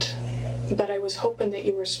happened. But I was hoping that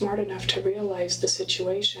you were smart enough to realize the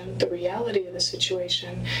situation, the reality of the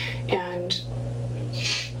situation, and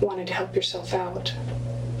wanted to help yourself out.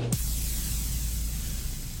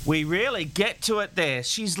 We really get to it there.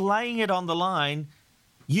 She's laying it on the line.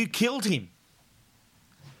 You killed him.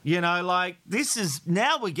 This is,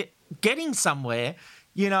 now we're getting somewhere.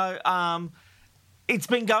 It's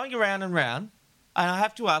been going around and round. And I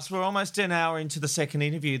have to ask, we're almost an hour into the second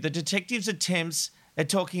interview. The detective's attempts at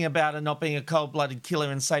talking about her not being a cold-blooded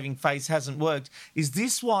killer and saving face hasn't worked. Is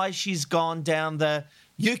this why she's gone down the,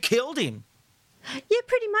 you killed him? Yeah,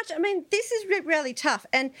 pretty much. I mean, this is really tough,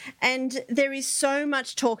 and there is so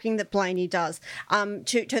much talking that Blaney does,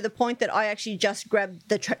 to the point that I actually just grabbed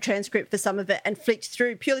the transcript for some of it and flicked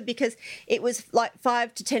through purely because it was like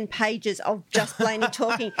 5 to 10 pages of just Blaney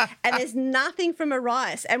talking, and there's nothing from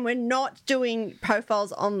Arias, and we're not doing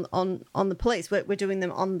profiles on the police. We're doing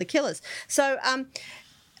them on the killers. So.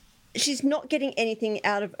 She's not getting anything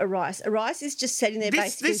out of Arias. Arias is just sitting there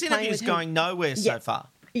basically This interview is going nowhere so far.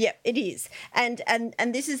 Yeah, it is, and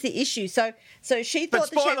this is the issue. So she thought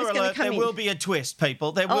that she was going to come in. There will be a twist,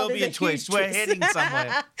 people. There will be a twist. We're heading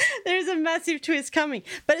somewhere. There is a massive twist coming,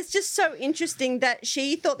 but it's just so interesting that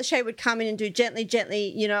she thought the Shay would come in and do gently.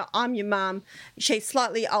 I'm your mum. She's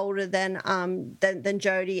slightly older than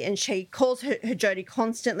Jodie, and she calls her Jodie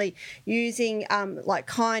constantly, using like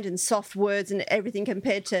kind and soft words and everything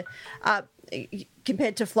compared to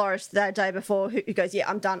Floris the day before, who goes, yeah,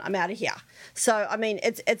 I'm done, I'm out of here. So, I mean,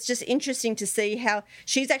 it's just interesting to see how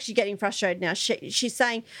she's actually getting frustrated now. She's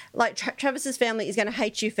saying, like, Travis's family is going to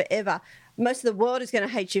hate you forever. Most of the world is going to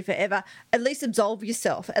hate you forever. At least absolve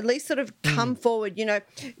yourself. At least sort of come forward,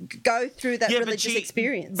 go through that religious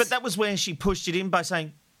experience. But that was when she pushed it in by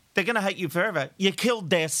saying, they're going to hate you forever. You killed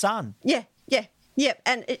their son. Yeah. Yeah,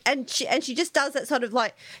 and she just does that sort of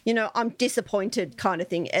like, I'm disappointed kind of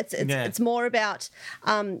thing. It's more about,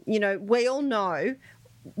 we all know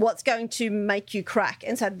what's going to make you crack,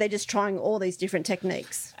 and so they're just trying all these different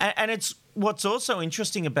techniques. And it's what's also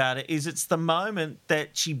interesting about it is it's the moment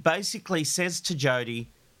that she basically says to Jodie,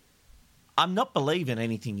 I'm not believing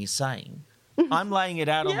anything you're saying. I'm laying it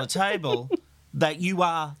out on the table that you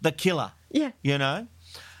are the killer. Yeah.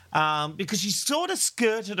 Because she sort of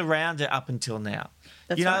skirted around it up until now.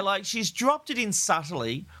 That's right. Like she's dropped it in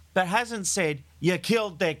subtly, but hasn't said, you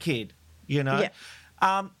killed their kid, Yeah.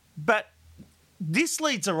 But this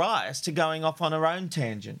leads Arias to going off on her own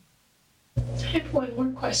tangent. I have one more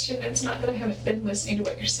question. It's not that I haven't been listening to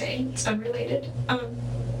what you're saying. It's unrelated.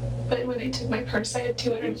 But when they took my purse, I had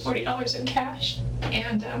 $240 in cash.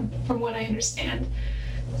 And from what I understand,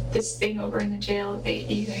 this thing over in the jail,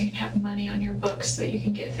 you can have money on your books so that you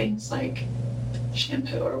can get things like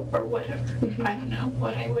shampoo or whatever. I don't know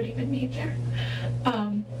what I would even need there.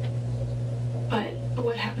 But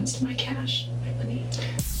what happens to my cash, my money?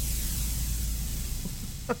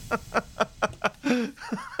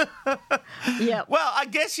 Yeah. Well, I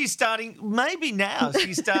guess she's starting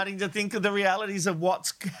to think of the realities of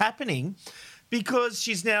what's happening, because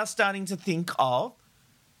she's now starting to think of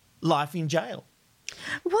life in jail.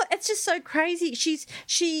 Well, it's just so crazy.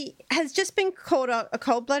 She has just been called a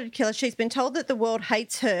cold-blooded killer. She's been told that the world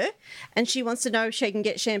hates her, and she wants to know if she can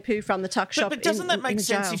get shampoo from the tuck shop. But doesn't that make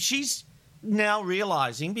sense jail. if she's now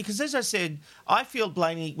realising, because as I said, I feel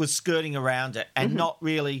Blaney was skirting around it and not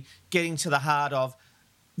really getting to the heart of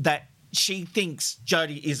that she thinks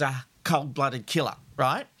Jodie is a cold-blooded killer,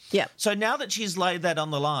 right? Yeah. So now that she's laid that on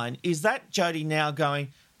the line, is that Jodie now going,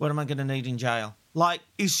 what am I going to need in jail? Like,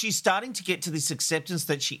 is she starting to get to this acceptance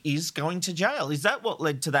that she is going to jail? Is that what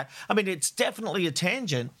led to that? I mean, it's definitely a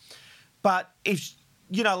tangent, but if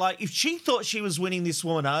she thought she was winning this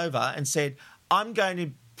woman over and said, I'm going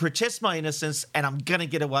to protest my innocence and I'm going to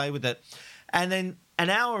get away with it, and then an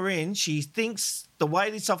hour in, she thinks the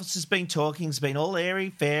way this officer's been talking has been all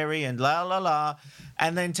airy-fairy and la-la-la,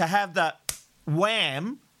 and then to have that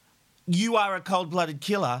wham, you are a cold-blooded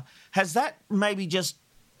killer, has that maybe just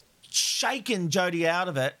shaken Jodie out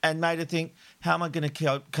of it and made her think, how am I going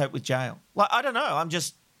to cope with jail? Like, I don't know. I'm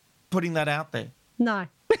just putting that out there. No.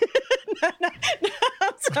 No,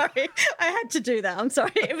 I'm sorry. I had to do that. I'm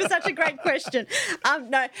sorry. It was such a great question.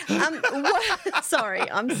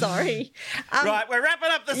 Sorry. I'm sorry. Right, we're wrapping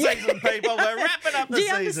up the season, people. We're wrapping up the season. Do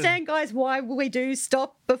you understand, guys, why we do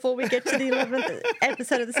stop before we get to the 11th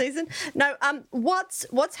episode of the season? No.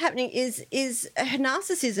 What's happening is her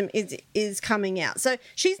narcissism is coming out. So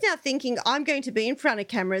she's now thinking, I'm going to be in front of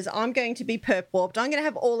cameras. I'm going to be perp warped. I'm going to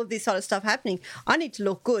have all of this sort of stuff happening. I need to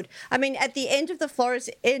look good. I mean, at the end of the Flores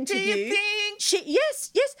interview, do you think?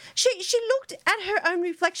 She looked at her own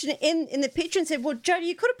reflection in the picture and said, well, Jodie,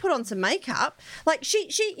 you could have put on some makeup. Like she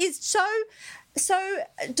is so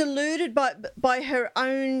deluded by her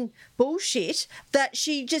own bullshit that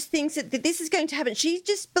she just thinks that this is going to happen. She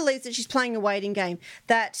just believes that she's playing a waiting game,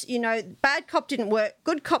 that, you know, bad cop didn't work,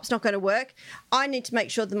 good cop's not going to work. I need to make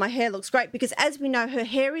sure that my hair looks great, because as we know, her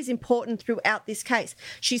hair is important throughout this case.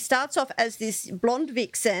 She starts off as this blonde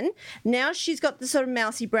vixen. Now she's got the sort of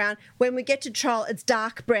mousy brown. When we get to trial, it's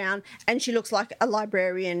dark brown and she looks like a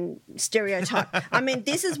librarian stereotype. I mean,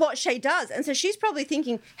 this is what she does. And so she's probably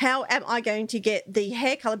thinking, how am I going to get the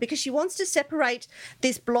hair colour? Because she wants to separate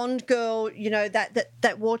this blonde girl, you know,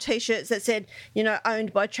 that wore T-shirts that said, you know,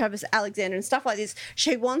 owned by Travis Alexander and stuff like this.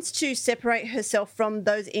 She wants to separate herself from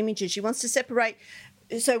those images. She wants to separate.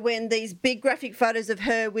 So when these big graphic photos of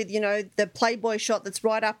her with, you know, the Playboy shot that's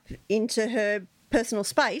right up into her personal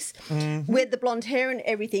space, with the blonde hair and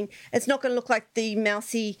everything, it's not going to look like the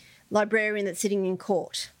mousy librarian that's sitting in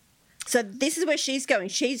court. So this is where she's going.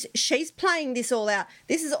 She's playing this all out.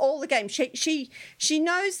 This is all the game. She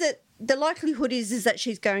knows that the likelihood is that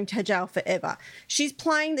she's going to jail forever. She's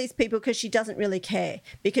playing these people because she doesn't really care,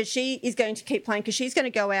 because she is going to keep playing, because she's going to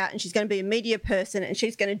go out and she's going to be a media person and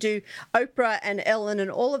she's going to do Oprah and Ellen and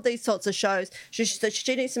all of these sorts of shows.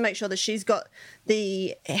 She needs to make sure that she's got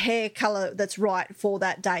the hair colour that's right for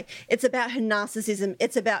that day. It's about her narcissism.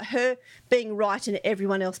 It's about her being right and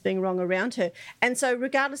everyone else being wrong around her. And so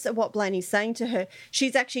regardless of what Blaney's saying to her,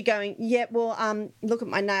 she's actually going, yeah, well, look at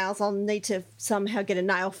my nails. I'll need to somehow get a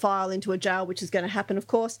nail file into a jail, which is going to happen, of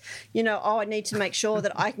course. You know, I need to make sure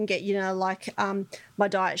that I can get, you know, like my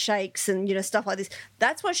diet shakes and, you know, stuff like this.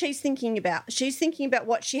 That's what she's thinking about. She's thinking about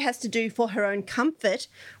what she has to do for her own comfort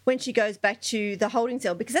when she goes back to the holding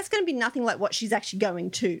cell, because that's going to be nothing like what she's actually going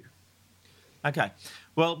to. Okay.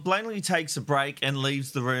 Well, Blaney takes a break and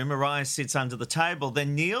leaves the room. Mariah sits under the table,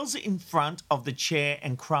 then kneels in front of the chair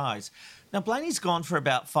and cries. Now, Blaney's gone for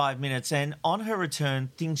about 5 minutes, and on her return,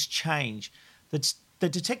 things change. The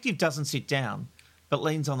detective doesn't sit down, but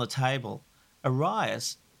leans on the table.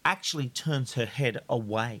 Arias actually turns her head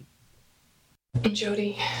away.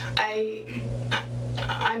 Jodie,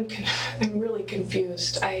 I'm really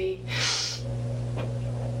confused. Maybe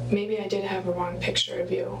I did have a wrong picture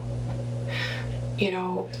of you. You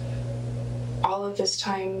know, all of this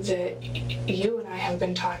time that you and I have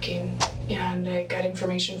been talking, and I got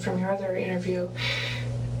information from your other interview,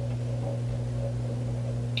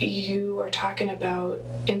 you are talking about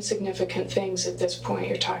insignificant things at this point.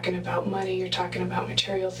 You're talking about money, you're talking about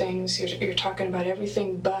material things, you're talking about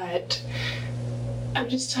everything but... I'm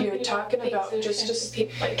just talking about just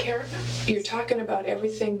people I care about. You're talking about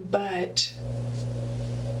everything but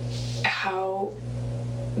how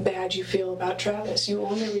bad you feel about Travis. You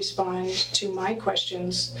only respond to my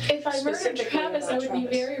questions. If I murdered Travis, I would be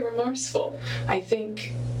very remorseful. I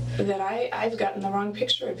think that I've gotten the wrong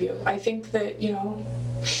picture of you. I think that, you know,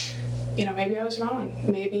 maybe I was wrong.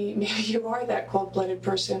 Maybe you are that cold-blooded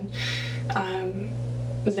person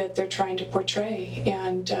that they're trying to portray.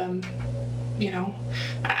 And, you know,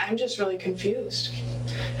 I'm just really confused.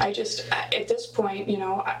 At this point, you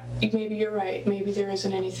know, maybe you're right. Maybe there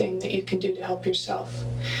isn't anything that you can do to help yourself.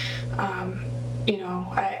 You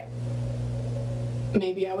know,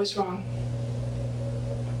 maybe I was wrong.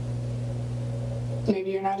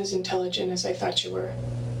 Maybe you're not as intelligent as I thought you were.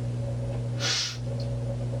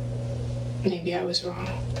 Maybe I was wrong.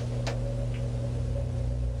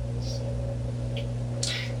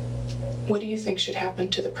 What do you think should happen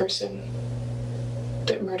to the person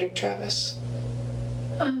that murdered Travis?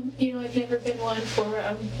 You know, I've never been one for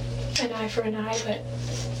an eye for an eye, but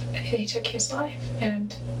they took his life,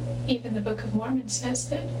 and even the Book of Mormon says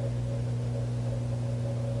that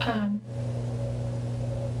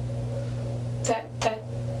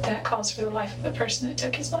that calls for the life of the person that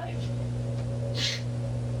took his life.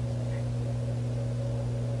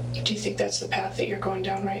 Do you think that's the path that you're going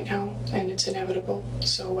down right now, and it's inevitable,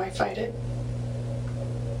 so why fight it?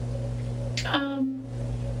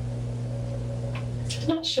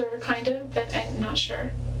 Not sure, kind of, but I'm not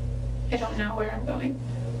sure. I don't know where I'm going.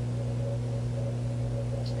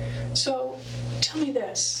 So, tell me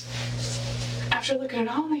this. after looking at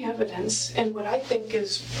all the evidence and what I think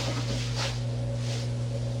is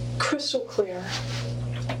crystal clear,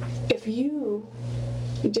 if you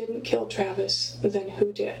didn't kill Travis, then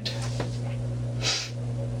who did?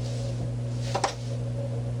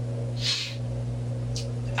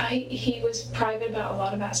 He was private about a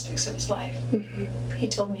lot of aspects of his life. Mm-hmm. He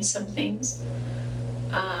told me some things.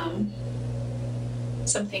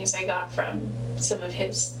 Some things I got from some of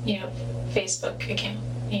his, Facebook account,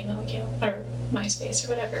 email account, or MySpace or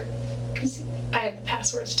whatever, because I had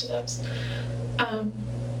passwords to those.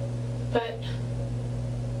 But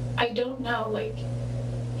I don't know,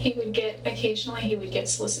 occasionally he would get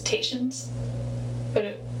solicitations,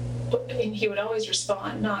 and he would always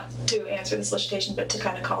respond, not to answer the solicitation, but to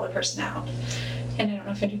kind of call the person out. And I don't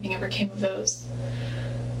know if anything ever came of those.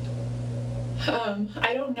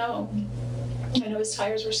 I don't know. I know his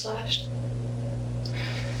tires were slashed.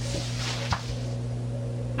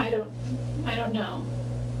 I don't know.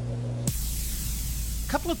 A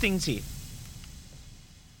couple of things here.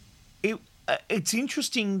 It's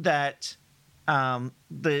interesting that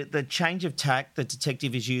the change of tack the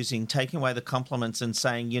detective is using, taking away the compliments and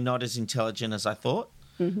saying, you're not as intelligent as I thought.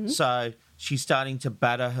 Mm-hmm. So she's starting to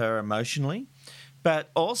batter her emotionally.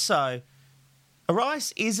 But also,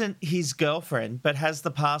 Arise isn't his girlfriend, but has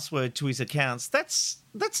the password to his accounts. That's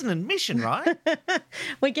an admission, right?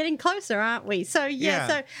 We're getting closer, aren't we? So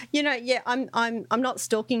I'm not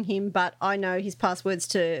stalking him, but I know his passwords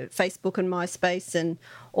to Facebook and MySpace and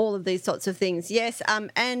all of these sorts of things. Yes,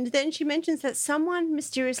 and then she mentions that someone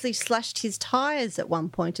mysteriously slashed his tires at one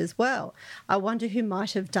point as well. I wonder who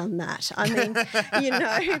might have done that. I mean,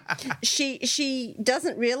 she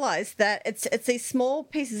doesn't realise that it's these small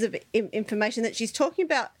pieces of information that she's talking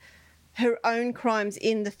about. Her own crimes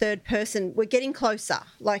in the third person. We're getting closer,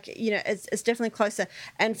 it's definitely closer.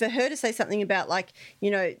 And for her to say something about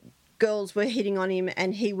girls were hitting on him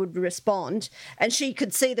and he would respond, and she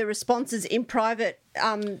could see the responses in private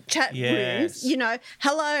chat rooms,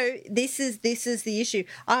 hello, this is the issue.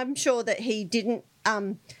 I'm sure that he didn't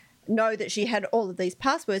know that she had all of these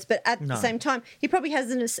passwords, but at the same time, he probably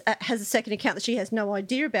has a second account that she has no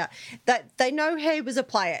idea about. That they know he was a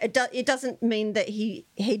player. It doesn't mean that he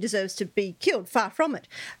deserves to be killed. Far from it.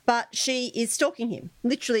 But she is stalking him.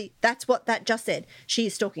 Literally, that's what that just said. She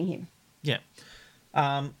is stalking him. Yeah.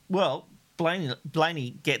 Well,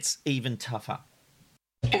 Blaney gets even tougher.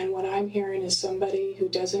 And what I'm hearing is somebody who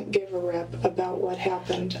doesn't give a rip about what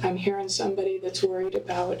happened. I'm hearing somebody that's worried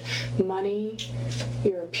about money,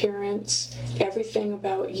 your appearance, everything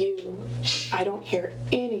about you. I don't hear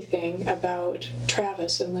anything about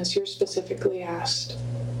Travis unless you're specifically asked.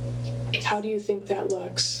 How do you think that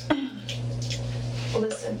looks?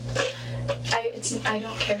 Listen, I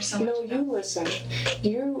don't care so much. No, you listen.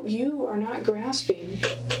 You are not grasping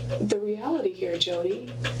the reality here,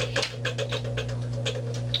 Jody.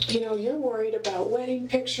 You're worried about wedding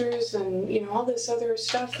pictures and, all this other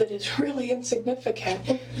stuff that is really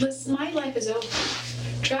insignificant. Listen, my life is over.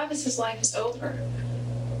 Travis's life is over.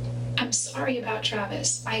 I'm sorry about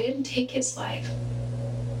Travis. I didn't take his life.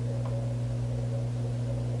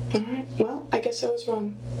 All right. Well, I guess I was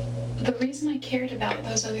wrong. The reason I cared about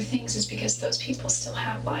those other things is because those people still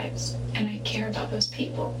have lives, and I care about those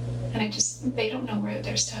people. And they don't know where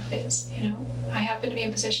their stuff is, I happen to be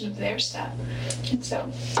in possession of their stuff. And so...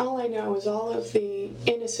 All I know is all of the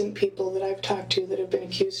innocent people that I've talked to that have been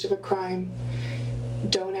accused of a crime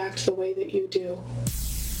don't act the way that you do.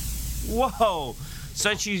 Whoa!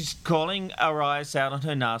 So she's calling Arise out on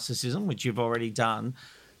her narcissism, which you've already done,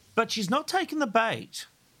 but she's not taking the bait.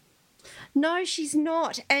 No, she's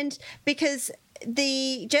not. And because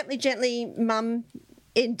the Gently Mum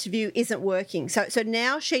interview isn't working. So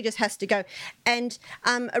now she just has to go. And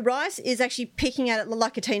Arise is actually picking at it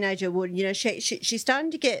like a teenager would. She's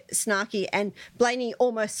starting to get snarky, and Blaney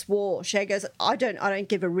almost swore. She goes, I don't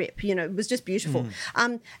give a rip. It was just beautiful.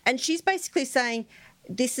 And she's basically saying,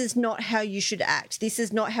 this is not how you should act. This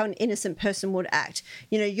is not how an innocent person would act.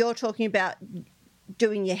 You're talking about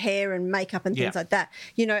doing your hair and makeup and things like that,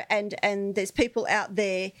 and there's people out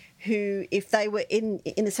there who, if they were in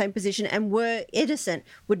the same position and were innocent,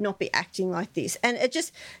 would not be acting like this. And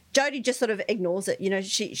Jody just sort of ignores it.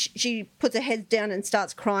 She puts her head down and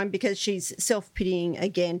starts crying because she's self-pitying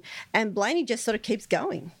again, and Blaney just sort of keeps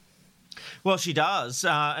going. Well, she does,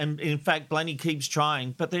 and in fact, Blaney keeps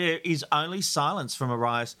trying, but there is only silence from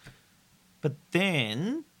Arise. But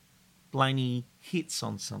then Blaney hits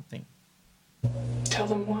on something. Tell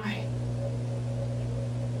them why.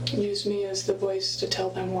 Use me as the voice to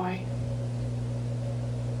tell them why.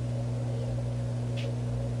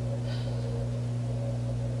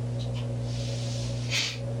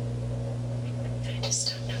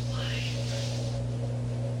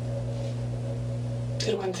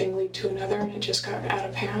 Did one thing lead to another and it just got out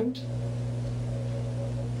of hand?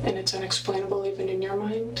 And it's unexplainable even in your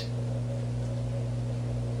mind?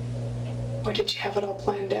 Or did you have it all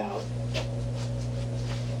planned out?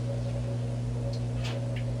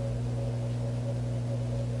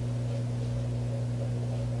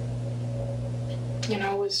 You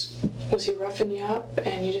know, was he roughing you up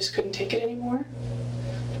and you just couldn't take it anymore?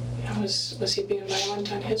 You know, was he being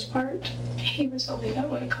violent on his part? He was only that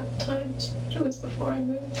way a couple times. It was before I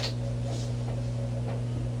moved.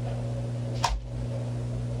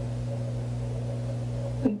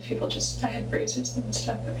 And people I had bruises and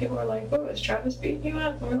stuff, but people were like, "Oh, is Travis beating you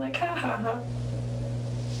up?" And we're like, "Ha ha ha."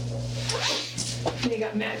 And he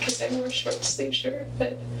got mad because I wore a short sleeve shirt,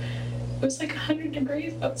 but it was like 100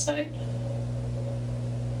 degrees outside.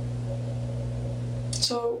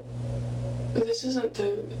 So, this isn't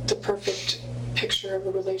the perfect picture of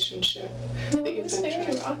a relationship No, that it you've was been very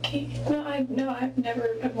through. rocky. I've never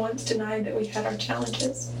once denied that we had our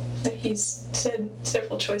challenges. That he's said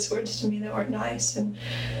several choice words to me that weren't nice, and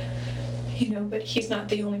but he's not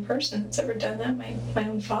the only person that's ever done that. My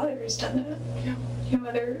own father has done that. Yeah.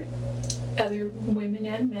 Other women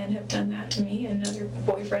and men have done that to me, and other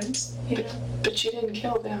boyfriends. But you didn't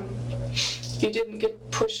kill them. You didn't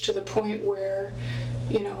get pushed to the point where,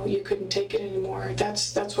 you couldn't take it anymore.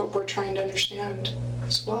 That's what we're trying to understand.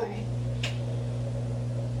 That's why.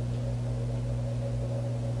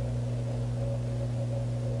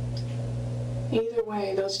 Either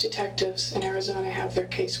way, those detectives in Arizona have their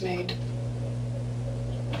case made.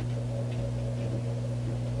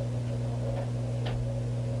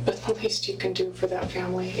 But the least you can do for that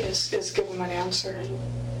family is give them an answer.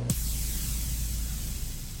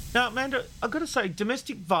 Now, Amanda, I've got to say,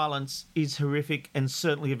 domestic violence is horrific and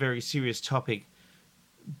certainly a very serious topic.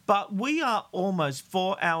 But we are almost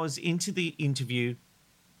 4 hours into the interview,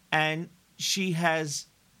 and she has,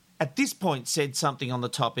 at this point, said something on the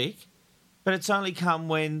topic, but it's only come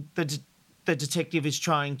when the detective is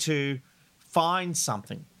trying to find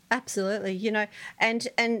something. Absolutely, and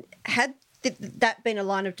had that been a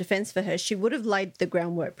line of defence for her, she would have laid the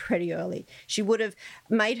groundwork pretty early. She would have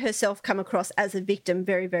made herself come across as a victim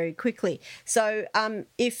very, very quickly. So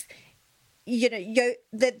if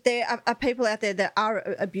that there are people out there that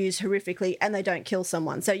are abused horrifically and they don't kill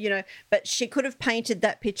someone. So, but she could have painted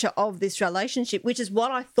that picture of this relationship, which is what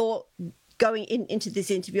I thought going into this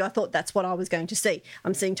interview. I thought that's what I was going to see.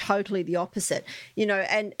 I'm seeing totally the opposite,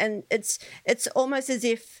 and it's almost as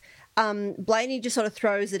if Blaney just sort of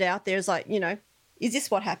throws it out there as like, is this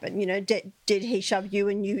what happened? Did he shove you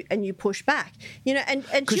and you push back? And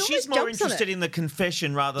because she's more interested in the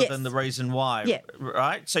confession rather than the reason why,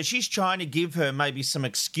 right? So she's trying to give her maybe some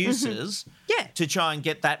excuses to try and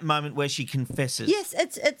get that moment where she confesses. Yes,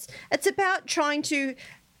 it's about trying to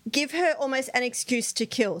give her almost an excuse to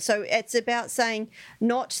kill. So it's about saying,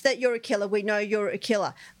 not that you're a killer, we know you're a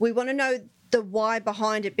killer. We want to know the why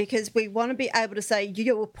behind it, because we want to be able to say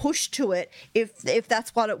you were pushed to it if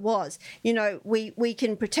that's what it was. We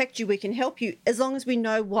can protect you, we can help you, as long as we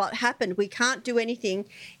know what happened. We can't do anything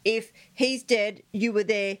if he's dead, you were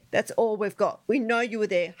there, that's all we've got. We know you were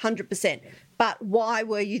there 100%. But why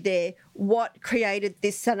were you there? What created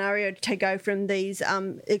this scenario to go from these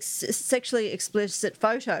sexually explicit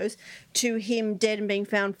photos to him dead and being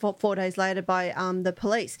found 4 days later by the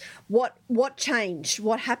police? What changed?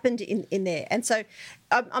 What happened in there? And so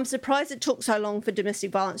I'm surprised it took so long for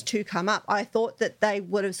domestic violence to come up. I thought that they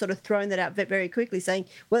would have sort of thrown that out very quickly, saying,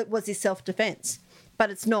 well, was this self-defence? But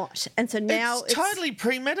it's not. And so now it's totally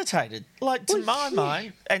premeditated. Like, to my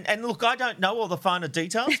mind, and look, I don't know all the finer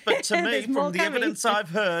details, but to me, from the evidence I've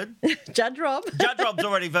heard, Judge Rob's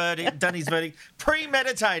already done his verdict.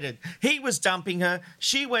 Premeditated. He was dumping her.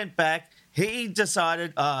 She went back. He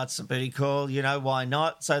decided, it's a booty call, why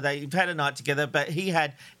not? So they've had a night together, but he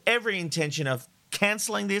had every intention of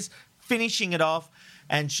cancelling this, finishing it off,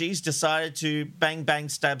 and she's decided to bang, bang,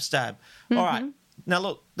 stab, stab. Mm-hmm. All right. Now,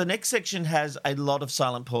 look, the next section has a lot of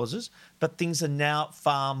silent pauses, but things are now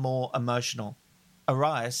far more emotional.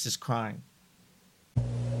 Arias is crying.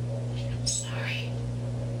 I'm sorry.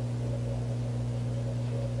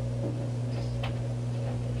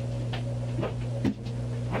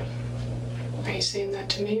 Are you saying that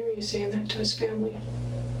to me, or are you saying that to his family?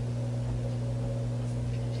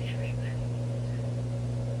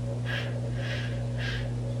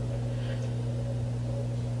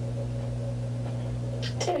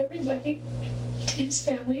 To everybody, to his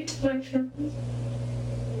family, to my family,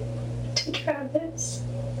 to Travis,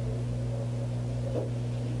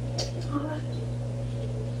 to God.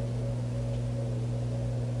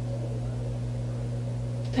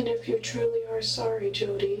 And if you truly are sorry,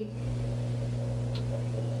 Jody,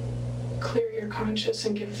 conscious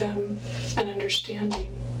and give them an understanding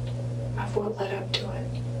of what led up to it.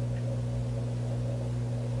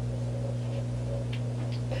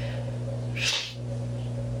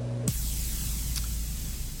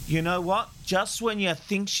 You know what? Just when you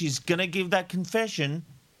think she's going to give that confession,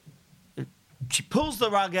 she pulls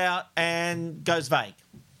the rug out and goes vague.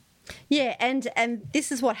 Yeah, and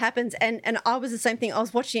this is what happens. And I was the same thing. I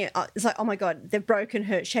was watching it. It's like, oh, my God, they've broken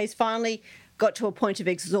her. She's finally got to a point of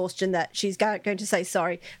exhaustion that she's going to say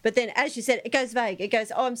sorry. But then, as you said, it goes vague. It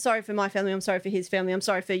goes, oh, I'm sorry for my family. I'm sorry for his family. I'm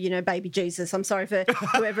sorry for, baby Jesus. I'm sorry for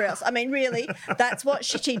whoever else. I mean, really, that's what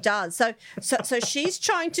she does. So she's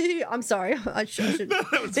trying to, I'm sorry. I should.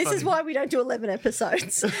 This funny. Is why we don't do 11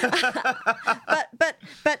 episodes.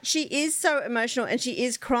 but she is so emotional and she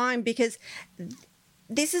is crying because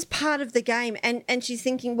this is part of the game. And she's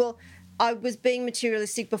thinking, well, I was being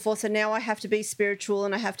materialistic before, so now I have to be spiritual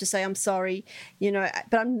and I have to say I'm sorry,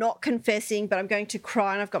 but I'm not confessing, but I'm going to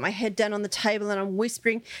cry and I've got my head down on the table and I'm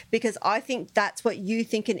whispering because I think that's what you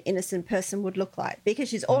think an innocent person would look like, because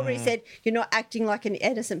she's already said you're not acting like an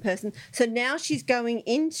innocent person. So now she's going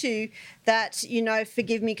into that,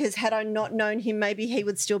 forgive me because had I not known him, maybe he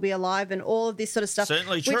would still be alive and all of this sort of stuff.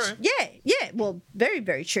 Certainly true. Yeah. Well, very,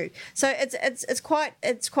 very true. So it's quite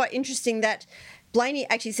interesting that Blaney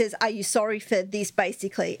actually says, are you sorry for this,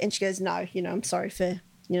 basically? And she goes, no, I'm sorry for,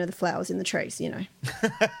 the flowers in the trees,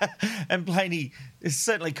 And Blaney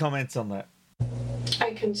certainly comments on that.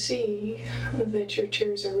 I can see that your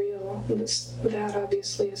tears are real. That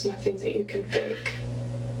obviously is nothing that you can fake.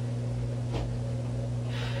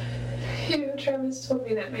 Travis told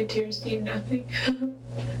me that my tears mean nothing.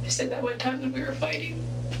 I said that one time when we were fighting.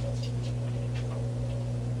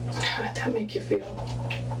 How did that make you feel?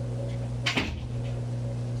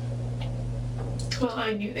 Well,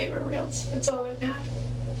 I knew they were real, so that's all that mattered.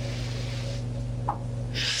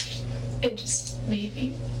 It just made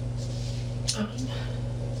me, I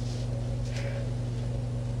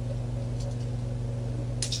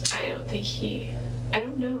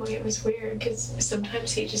don't know, it was weird, because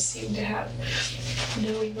sometimes he just seemed to have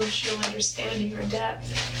no emotional understanding or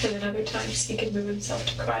depth, and then other times he could move himself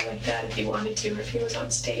to cry like that if he wanted to, or if he was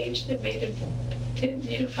on stage and it made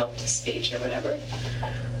him, helped his speech or whatever.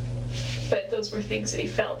 But those were things that he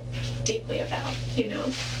felt deeply about,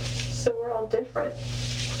 So we're all different.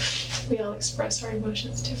 We all express our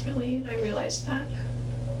emotions differently, and I realized that.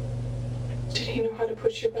 Did he know how to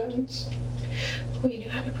push your buttons? We knew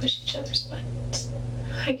how to push each other's buttons.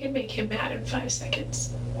 I could make him mad in 5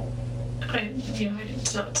 seconds.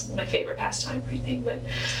 It's not my favorite pastime or anything, but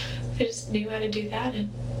I just knew how to do that, and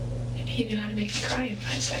he knew how to make me cry in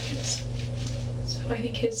 5 seconds. So I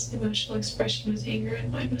think his emotional expression was anger, and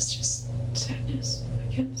mine was just sadness,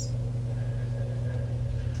 I guess.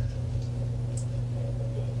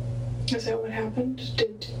 Is that what happened?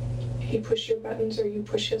 Did he push your buttons or you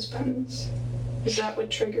push his buttons? Is that what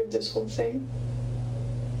triggered this whole thing?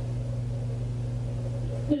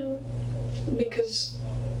 No. Because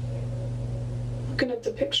looking at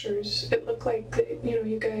the pictures, it looked like that,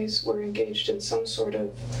 you guys were engaged in some sort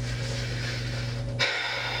of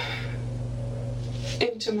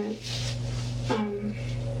intimate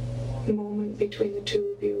moment between the two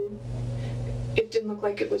of you. It didn't look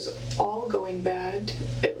like it was all going bad.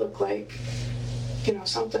 It looked like,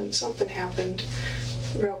 something happened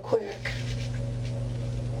real quick.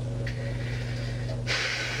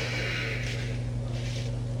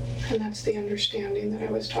 And that's the understanding that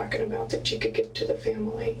I was talking about that you could give to the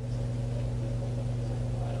family.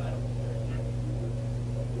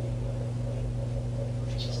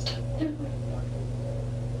 I just don't know.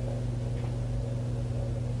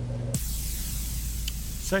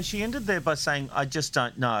 So she ended there by saying, I just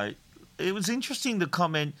don't know. It was interesting, the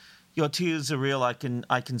comment, your tears are real, I can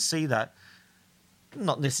see that.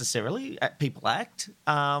 Not necessarily, people act,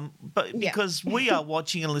 but because we are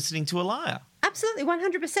watching and listening to a liar. Absolutely,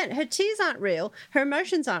 100%. Her tears aren't real. Her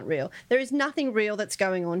emotions aren't real. There is nothing real that's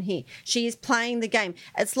going on here. She is playing the game.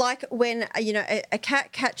 It's like when, a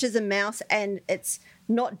cat catches a mouse and it's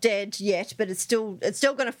not dead yet, but it's still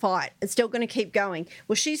going to fight. It's still going to keep going.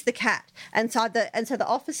 Well, she's the cat, and so the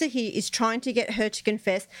officer here is trying to get her to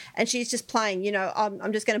confess, and she's just playing.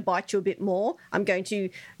 I'm just going to bite you a bit more. I'm going to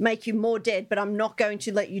make you more dead, but I'm not going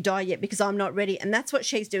to let you die yet because I'm not ready. And that's what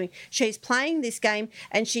she's doing. She's playing this game,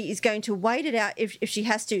 and she is going to wait it out if she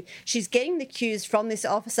has to. She's getting the cues from this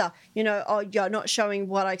officer. Oh, you're not showing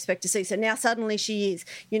what I expect to see. So now suddenly she is.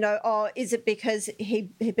 Oh, is it because he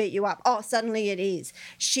beat you up? Oh, suddenly it is.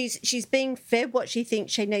 she's being fed what she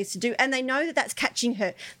thinks she needs to do, and they know that that's catching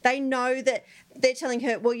her. They know that they're telling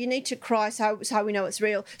her, well, you need to cry so we know it's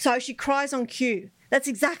real. So she cries on cue. That's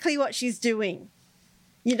exactly what she's doing.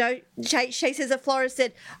 You know, she says that Flora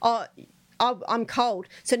said, oh, I'm cold.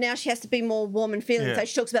 So now she has to be more warm and feeling. Yeah. So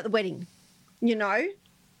she talks about the wedding, you know.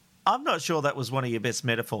 I'm not sure that was one of your best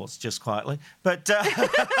metaphors, just quietly. But I'm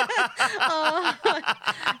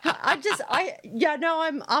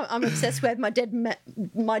obsessed with my dead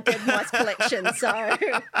mice collection. So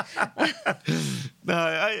no,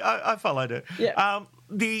 I followed it. Yeah.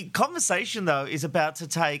 The conversation though is about to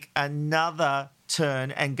take another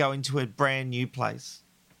turn and go into a brand new place.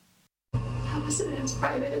 I wasn't as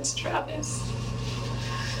private as Travis.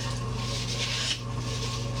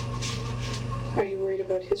 Are you worried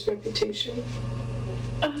about his reputation?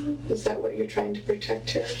 Is that what you're trying to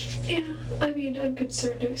protect here? Yeah, I mean, I'm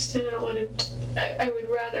concerned to an extent. I wanted. I would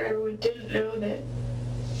rather everyone didn't know that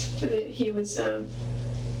he was that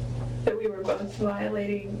we were both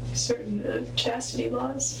violating certain chastity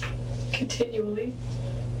laws continually.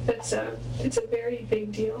 It's a very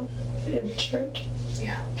big deal in the church.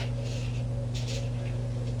 Yeah.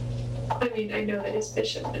 I mean, I know that his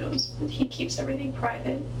bishop knows, but he keeps everything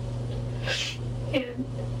private. And,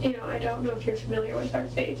 you know, I don't know if you're familiar with our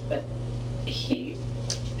faith, but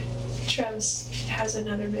Travis has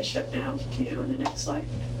another bishop now, you know, in the next life.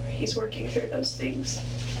 He's working through those things.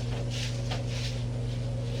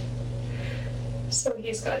 So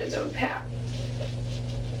he's got his own path.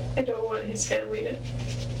 I don't want his family to,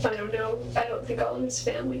 I don't think all of his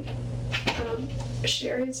family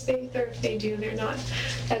share his faith, or if they do, they're not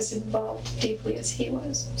as involved deeply as he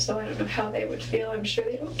was. So I don't know how they would feel. I'm sure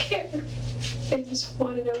they don't care. They just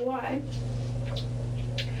want to know why.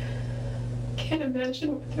 Can't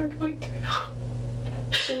imagine what they're going through.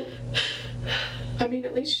 So, I mean,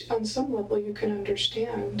 at least on some level you can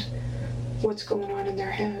understand what's going on in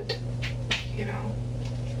their head, you know.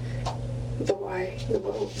 The why.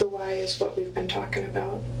 The why is what we've been talking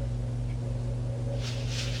about.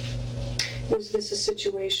 Was this a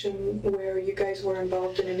situation where you guys were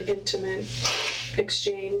involved in an intimate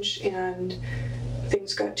exchange and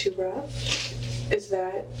things got too rough? Is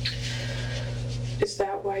that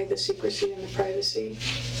why the secrecy and the privacy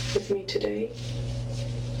with me today?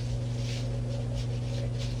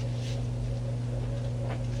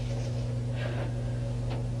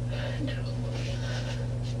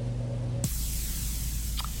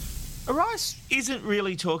 Arise isn't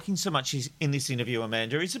really talking so much in this interview,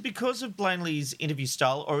 Amanda. Is it because of Blanley's interview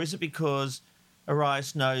style, or is it because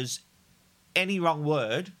Arise knows any wrong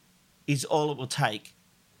word is all it will take?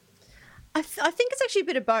 I think it's actually a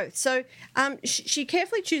bit of both. So she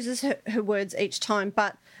carefully chooses her words each time,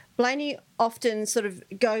 but Blaney often sort of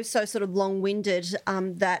goes so sort of long-winded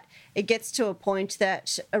that it gets to a point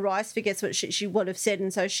that Arise forgets what she would have said,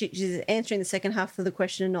 and so she's answering the second half of the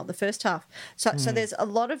question and not the first half. So there's a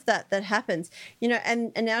lot of that happens, you know.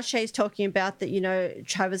 And now Shay's talking about that, you know,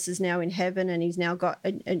 Travis is now in heaven and he's now got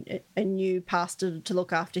a new pastor to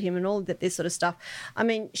look after him and all that, this sort of stuff. I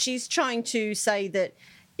mean, she's trying to say that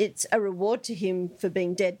it's a reward to him for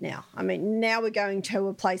being dead now. I mean, now we're going to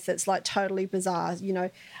a place that's like totally bizarre, you know,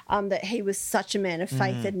 that he was such a man of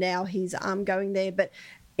faith and now he's going there. But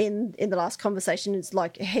in the last conversation, it's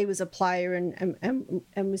like he was a player and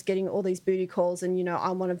was getting all these booty calls, and, you know,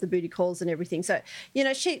 I'm one of the booty calls and everything. So, you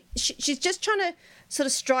know, she's just trying to sort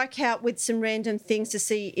of strike out with some random things to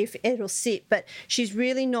see if it'll sit, but she's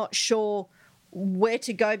really not sure where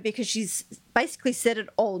to go because she's basically said it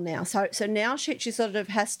all now. So now she sort of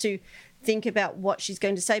has to think about what she's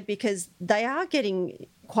going to say, because they are getting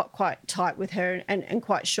quite tight with her and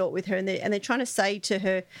quite short with her, and they're trying to say to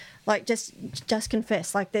her, like, just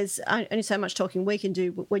confess. Like, there's only so much talking we can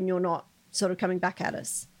do when you're not sort of coming back at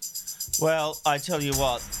us. Well, I tell you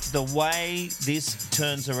what, the way this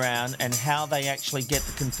turns around and how they actually get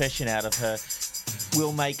the confession out of her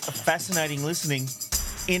will make a fascinating listening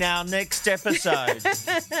in our next episode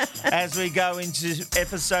as we go into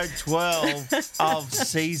episode 12 of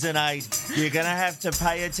season 8. You're going to have to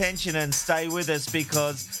pay attention and stay with us,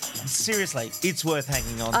 because seriously, it's worth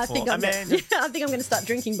hanging on for. Amanda, I think I'm going to start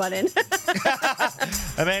drinking by then.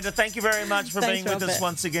 Amanda, thank you very much for being with us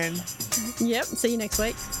once again. Yep, see you next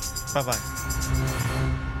week. Bye-bye.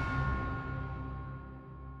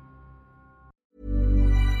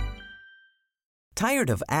 Tired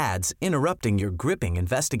of ads interrupting your gripping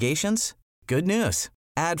investigations? Good news.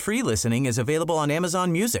 Ad-free listening is available on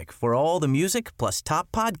Amazon Music for all the music plus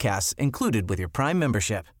top podcasts included with your Prime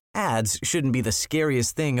membership. Ads shouldn't be the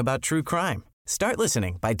scariest thing about true crime. Start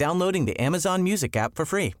listening by downloading the Amazon Music app for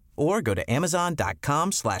free or go to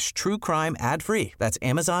amazon.com/truecrime ad-free. That's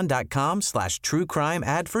amazon.com/truecrime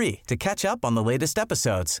ad-free to catch up on the latest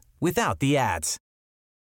episodes without the ads.